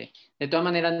inmediatamente. De todas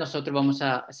maneras, nosotros vamos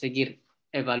a seguir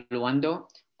evaluando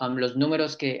los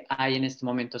números que hay en estos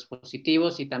momentos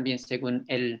positivos y también según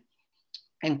el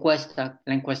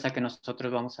la encuesta que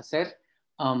nosotros vamos a hacer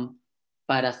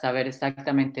para saber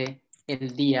exactamente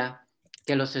el día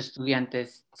que los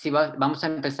estudiantes, vamos a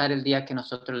empezar el día que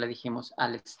nosotros le dijimos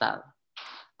al Estado.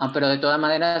 Pero de todas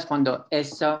maneras, cuando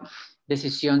esa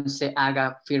decisión se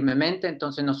haga firmemente,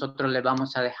 entonces nosotros le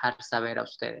vamos a dejar saber a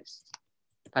ustedes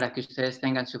para que ustedes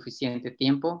tengan suficiente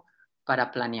tiempo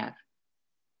para planear.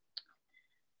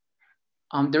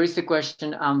 There is a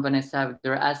question, Vanessa,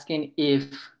 they're asking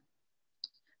if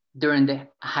during the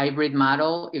hybrid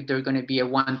model, if there's going to be a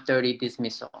 1:30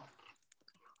 dismissal.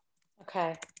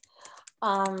 Okay.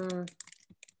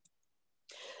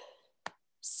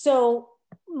 So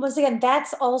once again,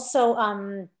 that's also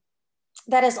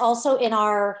that is also in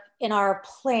our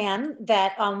plan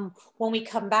that when we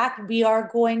come back, we are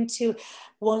going to,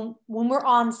 when we're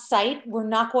on site, we're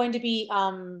not going to be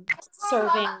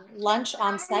serving lunch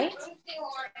on site.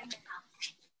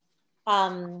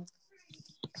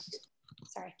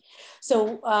 Sorry.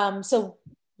 So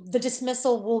the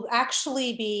dismissal will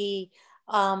actually be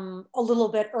a little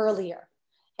bit earlier.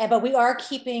 But we are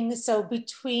keeping, so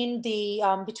between the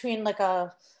between like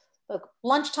a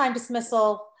lunchtime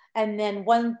dismissal and then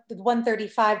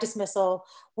 1:35 dismissal,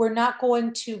 we're not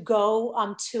going to go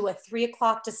to a 3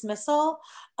 o'clock dismissal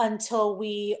until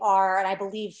we are, and I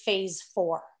believe, phase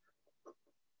 4.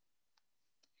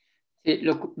 Sí,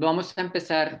 lo vamos a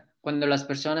empezar cuando las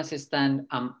personas están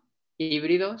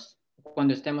híbridos.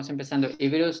 Cuando estemos empezando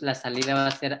híbridos, la salida va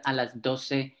a ser a las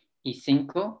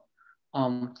 12:05.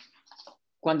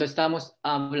 Cuando estamos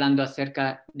hablando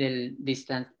acerca del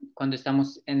cuando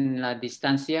estamos en la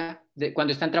distancia,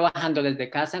 cuando están trabajando desde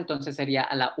casa, entonces sería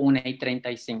a la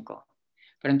 1:35.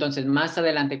 Pero entonces más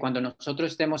adelante, cuando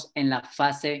nosotros estemos en la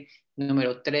fase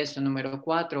número 3 o número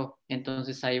 4,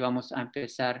 entonces ahí vamos a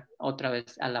empezar otra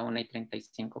vez a la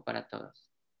 1:35 para todos.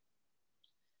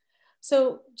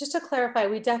 So just to clarify,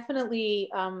 we definitely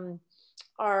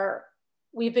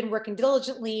we've been working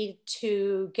diligently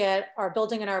to get our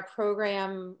building and our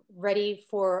program ready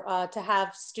for to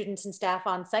have students and staff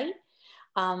on site.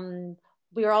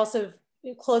 We are also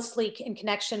closely in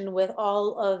connection with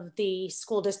all of the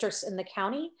school districts in the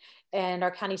county and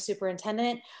our county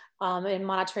superintendent in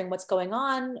monitoring what's going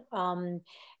on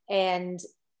and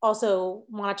also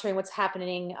monitoring what's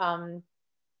happening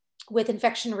with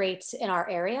infection rates in our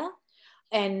area.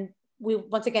 And we,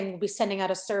 once again, will be sending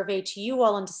out a survey to you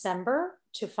all in December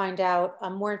to find out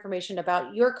more information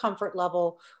about your comfort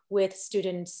level with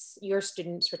students, your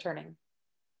students returning.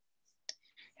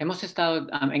 Hemos estado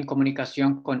en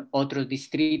comunicación con otros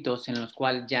distritos en los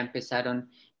cuales ya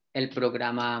empezaron el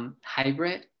programa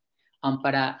hybrid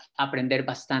para aprender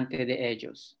bastante de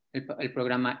ellos, el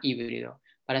programa híbrido,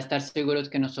 para estar seguros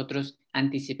que nosotros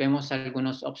anticipemos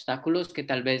algunos obstáculos que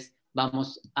tal vez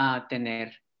vamos a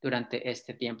tener durante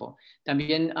este tiempo.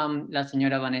 También la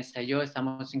señora Vanessa y yo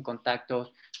estamos en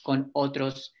contacto con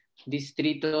otros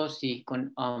distritos y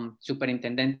con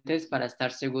superintendentes para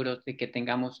estar seguros de que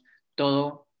tengamos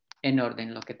todo en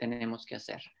orden lo que tenemos que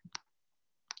hacer.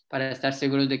 Para estar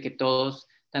seguros de que todos,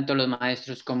 tanto los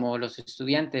maestros como los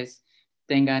estudiantes,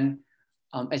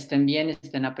 estén bien,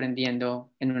 estén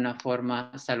aprendiendo en una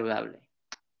forma saludable.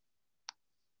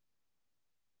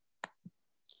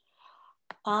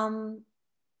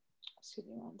 Excuse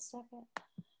me 1 second.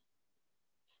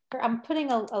 I'm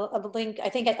putting a link. I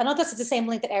don't know if this is the same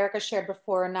link that Erica shared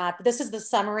before or not, but this is the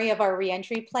summary of our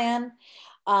reentry plan.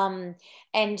 And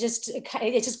it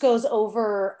just goes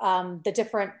over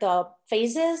the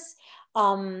phases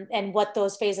and what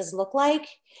those phases look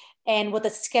like and what the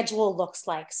schedule looks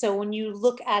like. So when you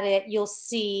look at it, you'll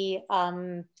see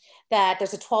that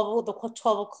there's a 12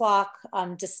 o'clock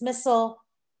dismissal.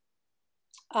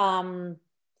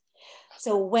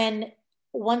 So when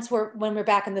we're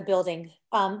back in the building,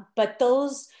 but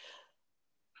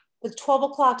the 12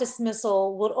 o'clock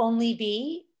dismissal would only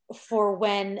be for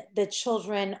when the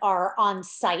children are on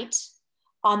site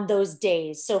on those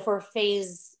days. So for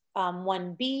phase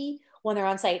 1B, when they're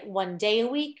on site 1 day a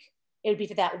week, it would be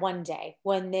for that 1 day.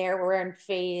 When we're in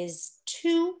phase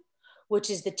 2, which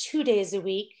is the 2 days a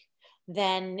week,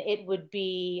 then it would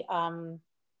be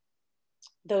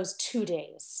those 2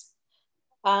 days.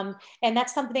 And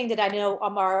that's something that I know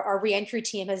our reentry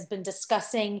team has been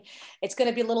discussing. It's going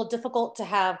to be a little difficult to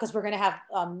have because we're going to have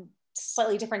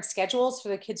slightly different schedules for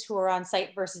the kids who are on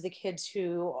site versus the kids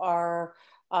who are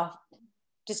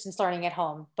distance learning at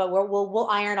home. But we'll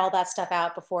iron all that stuff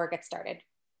out before it gets started.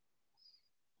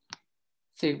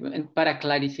 Sí, para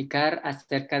clarificar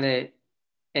acerca de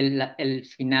el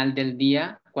final del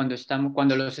día,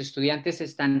 cuando los estudiantes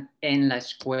están en la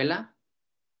escuela,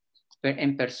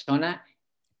 en persona,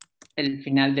 el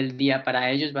final del día para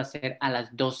ellos va a ser a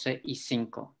las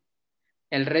 12:05.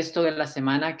 El resto de la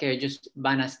semana que ellos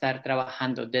van a estar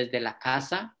trabajando desde la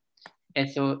casa,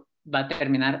 eso va a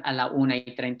terminar a la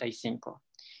 1:35.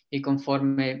 Y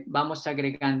conforme vamos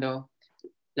agregando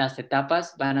las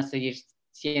etapas, van a seguir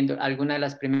siendo, alguna de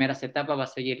las primeras etapas va a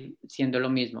seguir siendo lo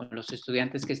mismo. Los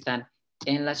estudiantes que están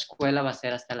en la escuela va a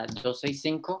ser hasta las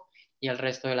 12:05 y el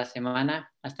resto de la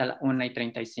semana hasta la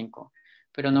 1:35.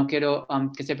 Pero no quiero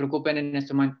que se preocupen en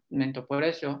este momento por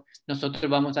eso. Nosotros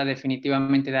vamos a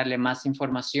definitivamente darle más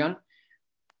información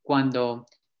cuando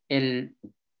el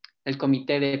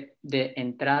comité de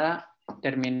entrada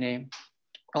termine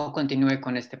o continúe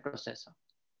con este proceso.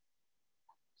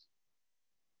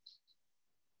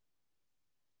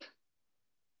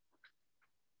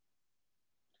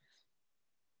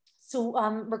 So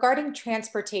regarding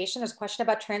transportation, there's a question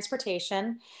about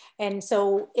transportation. And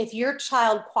so if your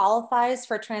child qualifies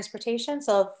for transportation,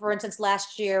 so for instance,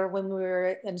 last year when we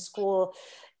were in school,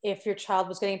 if your child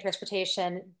was getting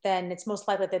transportation, then it's most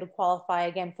likely they would qualify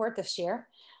again for it this year.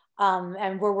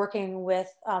 And we're working with,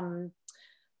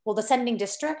 well, the sending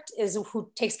district is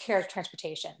who takes care of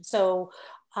transportation. So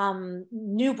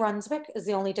New Brunswick is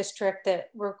the only district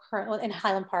that we're currently in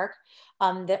Highland Park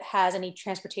that has any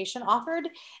transportation offered.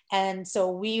 And so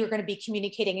we are going to be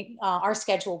communicating our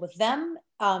schedule with them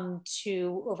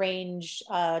to arrange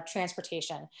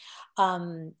transportation.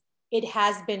 It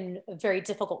has been a very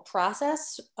difficult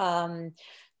process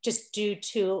just due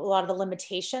to a lot of the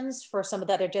limitations for some of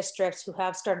the other districts who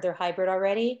have started their hybrid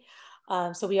already.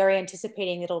 So we are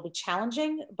anticipating it'll be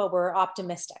challenging, but we're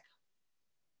optimistic.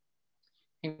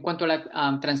 En cuanto a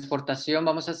la transportación,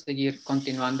 vamos a seguir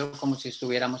continuando como si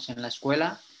estuviéramos en la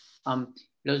escuela.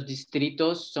 Los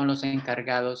distritos son los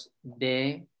encargados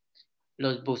de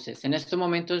los buses. En estos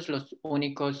momentos, los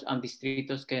únicos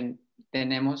distritos que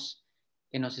tenemos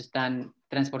que nos están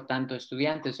transportando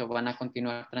estudiantes o van a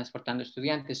continuar transportando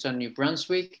estudiantes son New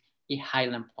Brunswick y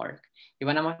Highland Park. Y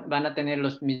van a tener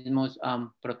los mismos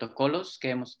protocolos que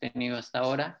hemos tenido hasta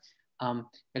ahora,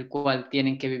 el cual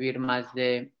tienen que vivir más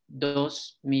de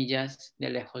 2 millas de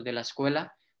lejos de la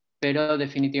escuela, pero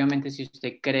definitivamente si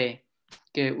usted cree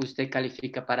que usted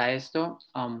califica para esto,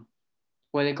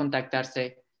 puede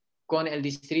contactarse con el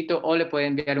distrito o le puede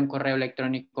enviar un correo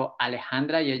electrónico a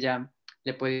Alejandra y ella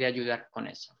le puede ayudar con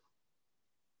eso.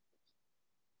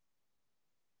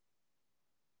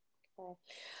 Okay.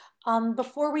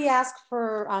 Before we ask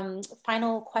for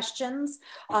final questions,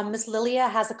 Ms. Lilia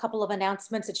has a couple of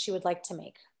announcements that she would like to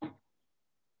make.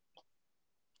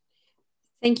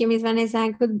 Thank you, Ms. Vanessa.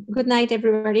 Good night,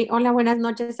 everybody. Hola, buenas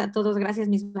noches a todos. Gracias,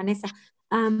 Ms. Vanessa.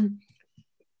 I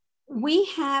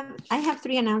have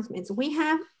 3 announcements. We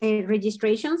have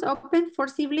registrations open for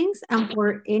siblings and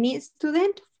for any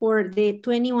student for the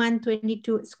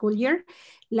 21-22 school year.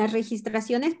 Las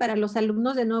registraciones para los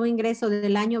alumnos de nuevo ingreso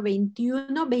del año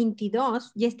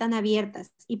 21-22 ya están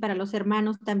abiertas y para los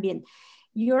hermanos también.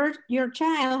 Your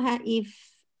child,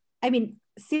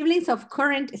 siblings of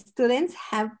current students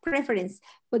have preference,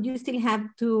 but you still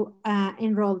have to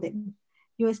enroll them.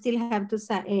 You still have to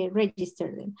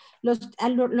register them.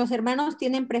 Los hermanos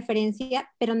tienen preferencia,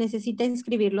 pero necesita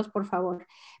inscribirlos, por favor.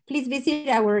 Please visit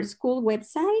our school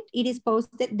website. It is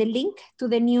posted. The link to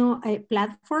the new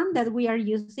platform that we are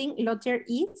using,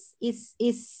 Lotteries,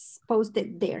 is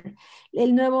posted there. La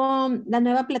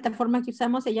nueva plataforma que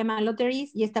usamos se llama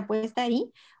Lotteries y está puesta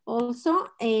ahí. Also,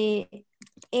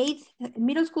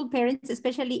 middle school parents,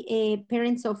 especially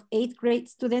parents of 8th grade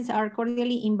students, are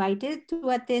cordially invited to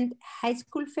attend high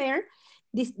school fair.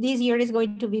 This year is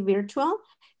going to be virtual.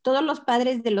 Todos los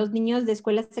padres de los niños de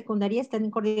escuela secundaria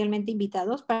están cordialmente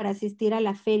invitados para asistir a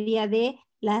la feria de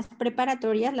las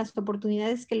preparatorias, las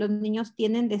oportunidades que los niños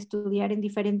tienen de estudiar en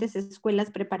diferentes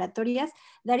escuelas preparatorias.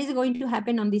 That is going to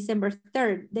happen on December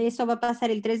 3rd. De eso va a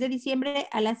pasar el 3 de diciembre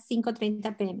a las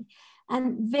 5:30 p.m.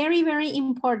 And very, very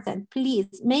important,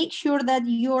 please make sure that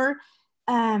your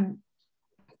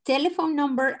telephone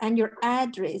number and your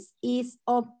address is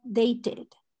updated,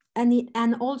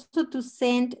 and also to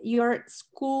send your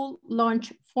school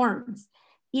lunch forms.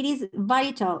 It is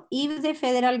vital. If the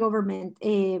federal government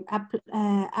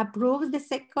approves the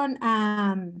second,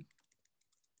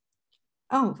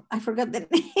 I forgot the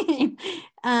name.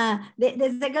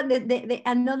 The second,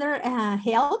 another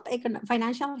help,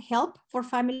 financial help for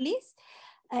families.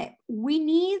 We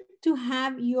need to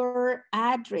have your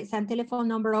address and telephone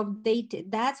number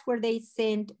updated. That's where they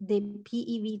send the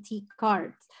PEBT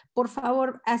cards. Por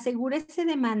favor, asegúrese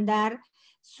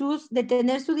de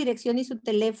tener su dirección y su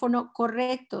teléfono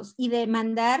correctos y de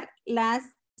mandar las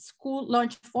school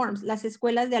lunch forms, las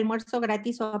escuelas de almuerzo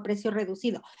gratis o a precio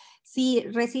reducido. Si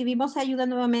recibimos ayuda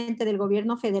nuevamente del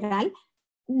gobierno federal,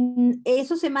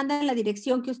 eso se manda en la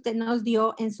dirección que usted nos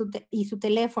dio en su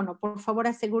teléfono. Por favor,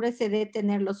 asegúrese de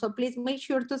tenerlo. So please make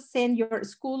sure to send your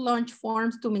school lunch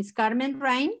forms to Ms. Carmen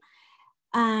Ryan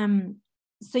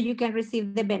so you can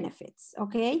receive the benefits,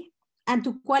 okay? And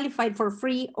to qualify for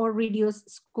free or reduced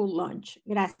school lunch.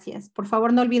 Gracias. Por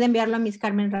favor, no olviden enviarlo a Ms.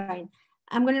 Carmen Ryan.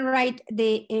 I'm going to write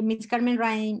the Ms. Carmen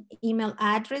Ryan email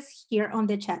address here on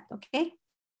the chat, okay?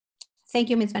 Thank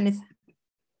you, Ms. Vanessa.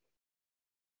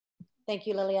 Thank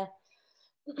you, Lilia.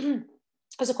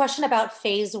 There's a question about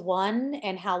phase 1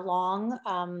 and how long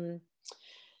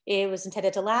it was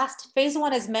intended to last. Phase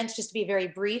 1 is meant just to be very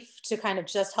brief to kind of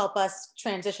just help us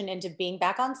transition into being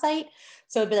back on site.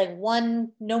 So it'd be like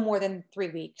no more than 3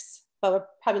 weeks, but we're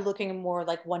probably looking more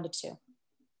like 1 to 2.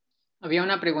 Había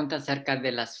una pregunta acerca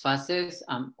de las fases.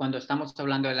 Cuando estamos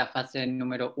hablando de la fase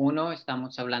número 1,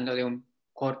 estamos hablando de un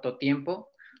corto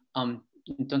tiempo.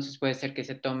 Entonces puede ser que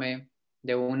se tome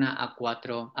de 1 a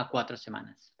 4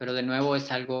 semanas. Pero de nuevo es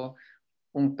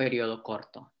un periodo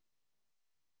corto.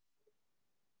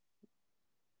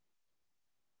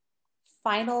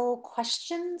 Final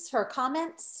questions or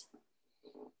comments?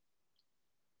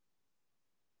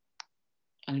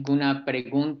 ¿Alguna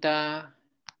pregunta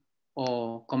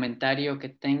o comentario que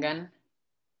tengan?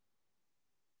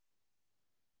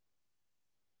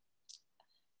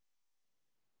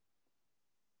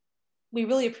 We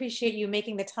really appreciate you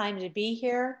making the time to be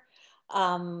here.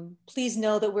 Please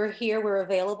know that we're here, we're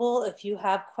available. If you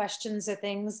have questions or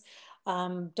things,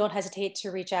 don't hesitate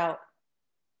to reach out.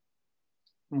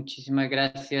 Muchísimas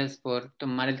gracias por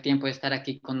tomar el tiempo de estar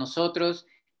aquí con nosotros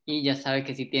y ya sabe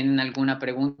que si tienen alguna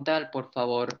pregunta, por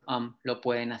favor, lo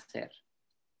pueden hacer.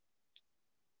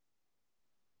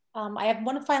 I have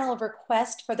one final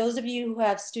request for those of you who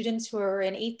have students who are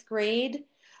in 8th grade.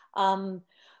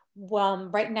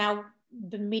 Right now,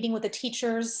 been meeting with the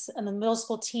teachers and the middle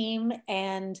school team,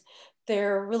 and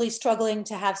they're really struggling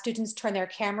to have students turn their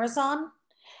cameras on.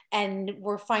 And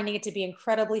we're finding it to be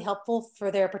incredibly helpful for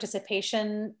their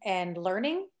participation and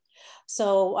learning.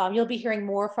 So you'll be hearing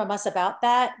more from us about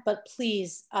that, but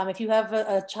please, if you have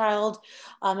a child,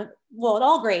 well, in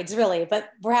all grades really,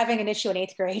 but we're having an issue in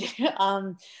 8th grade,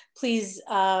 please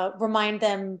remind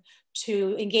them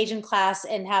to engage in class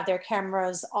and have their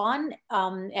cameras on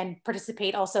and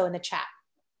participate also in the chat.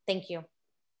 Thank you.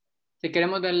 Si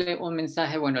queremos darle un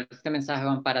mensaje, bueno, este mensaje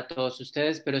va para todos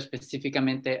ustedes, pero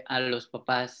específicamente a los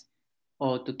papás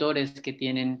o tutores que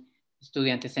tienen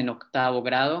estudiantes en 8º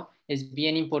grado, es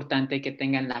bien importante que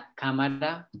tengan la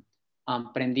cámara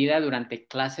prendida durante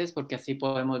clases, porque así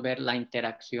podemos ver la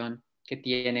interacción que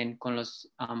tienen con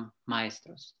los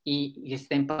maestros y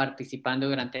estén participando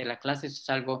durante la clase. Eso es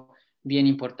algo bien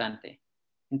importante.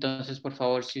 Entonces, por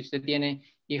favor, si usted tiene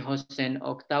hijos en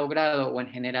 8º grado o en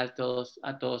general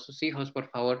a todos sus hijos, por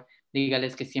favor,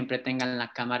 dígales que siempre tengan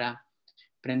la cámara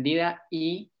prendida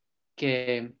y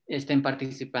que estén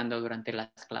participando durante las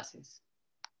clases.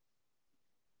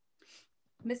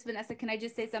 Miss Vanessa, can I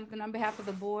just say something on behalf of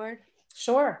the board?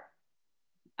 Sure.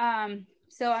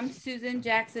 So I'm Susan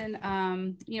Jackson,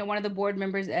 one of the board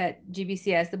members at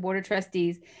GBCS, the Board of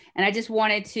Trustees. And I just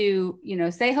wanted to,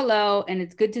 say hello, and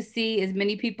it's good to see as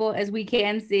many people as we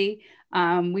can see.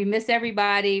 We miss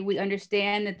everybody. We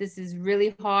understand that this is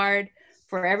really hard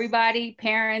for everybody,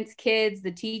 parents, kids,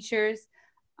 the teachers.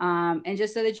 And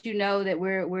just so that you know that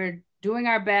we're doing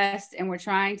our best and we're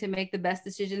trying to make the best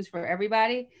decisions for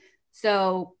everybody.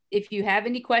 So if you have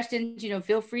any questions,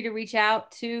 feel free to reach out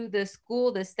to the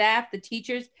school, the staff, the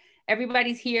teachers.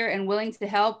 Everybody's here and willing to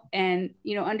help and,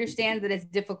 understand that it's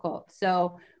difficult.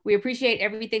 So we appreciate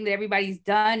everything that everybody's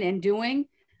done and doing.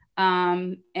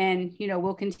 And,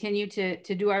 we'll continue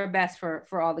to do our best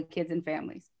for all the kids and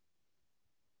families.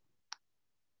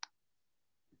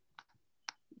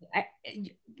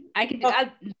 I can.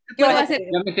 You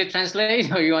want me to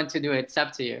translate or you want to do it? It's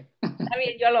up to you. Está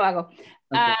bien, yo lo hago.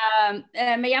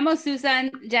 Okay. Me llamo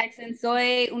Susan Jackson,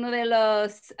 soy uno de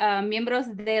los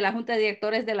miembros de la Junta de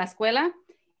Directores de la escuela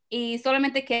y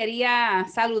solamente quería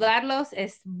saludarlos.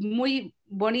 Es muy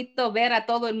bonito ver a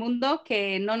todo el mundo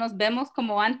que no nos vemos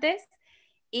como antes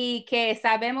y que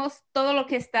sabemos todo lo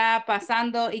que está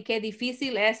pasando y qué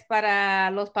difícil es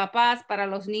para los papás, para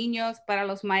los niños, para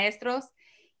los maestros.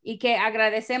 Y que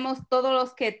agradecemos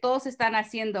todos están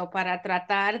haciendo para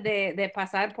tratar de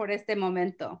pasar por este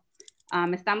momento.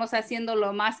 Estamos haciendo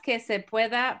lo más que se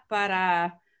pueda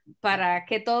para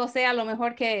que todo sea lo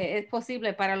mejor que es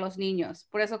posible para los niños.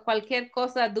 Por eso cualquier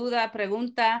cosa, duda,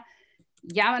 pregunta,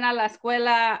 llaman a la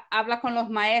escuela, habla con los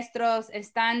maestros,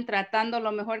 están tratando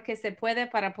lo mejor que se puede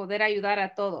para poder ayudar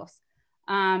a todos.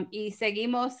 Y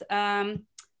seguimos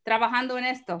trabajando en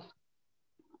esto.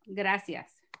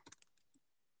 Gracias.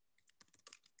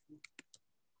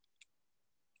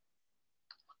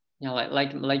 You know,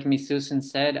 like Miss Susan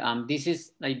said,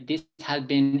 this has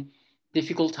been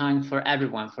difficult time for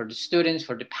everyone, for the students,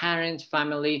 for the parents,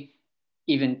 family,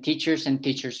 even teachers and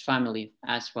teachers' family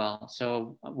as well.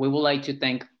 So we would like to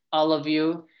thank all of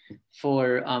you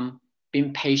for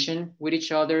being patient with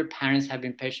each other. Parents have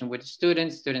been patient with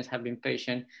students, students have been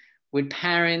patient with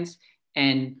parents,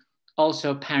 and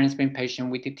also parents been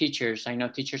patient with the teachers. I know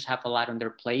teachers have a lot on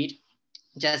their plate,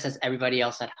 just as everybody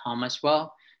else at home as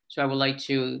well. So I would like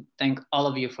to thank all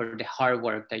of you for the hard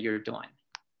work that you're doing.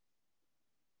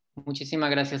 Muchísimas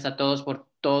gracias a todos por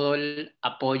todo el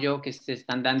apoyo que se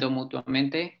están dando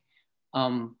mutuamente.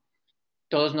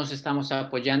 Todos nos estamos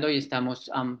apoyando y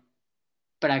estamos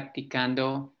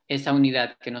practicando esa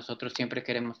unidad que nosotros siempre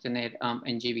queremos tener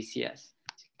en GBCS.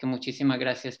 Así que muchísimas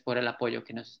gracias por el apoyo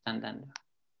que nos están dando.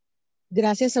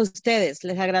 Gracias a ustedes.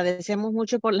 Les agradecemos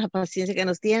mucho por la paciencia que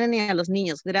nos tienen y a los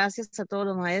niños. Gracias a todos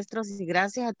los maestros y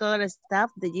gracias a todo el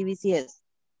staff de GBCS.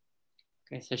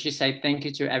 Okay, so she said thank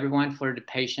you to everyone for the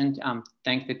patience.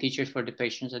 Thank the teachers for the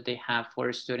patience that they have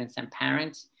for students and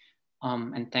parents.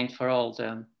 And thanks for all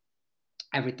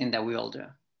everything that we all do.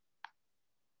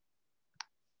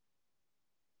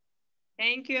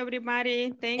 Thank you,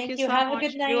 everybody. Thank you so Have much. a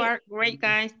good night. You are great,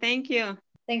 guys. Thank you.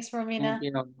 Thanks, Romina.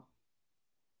 Thank you.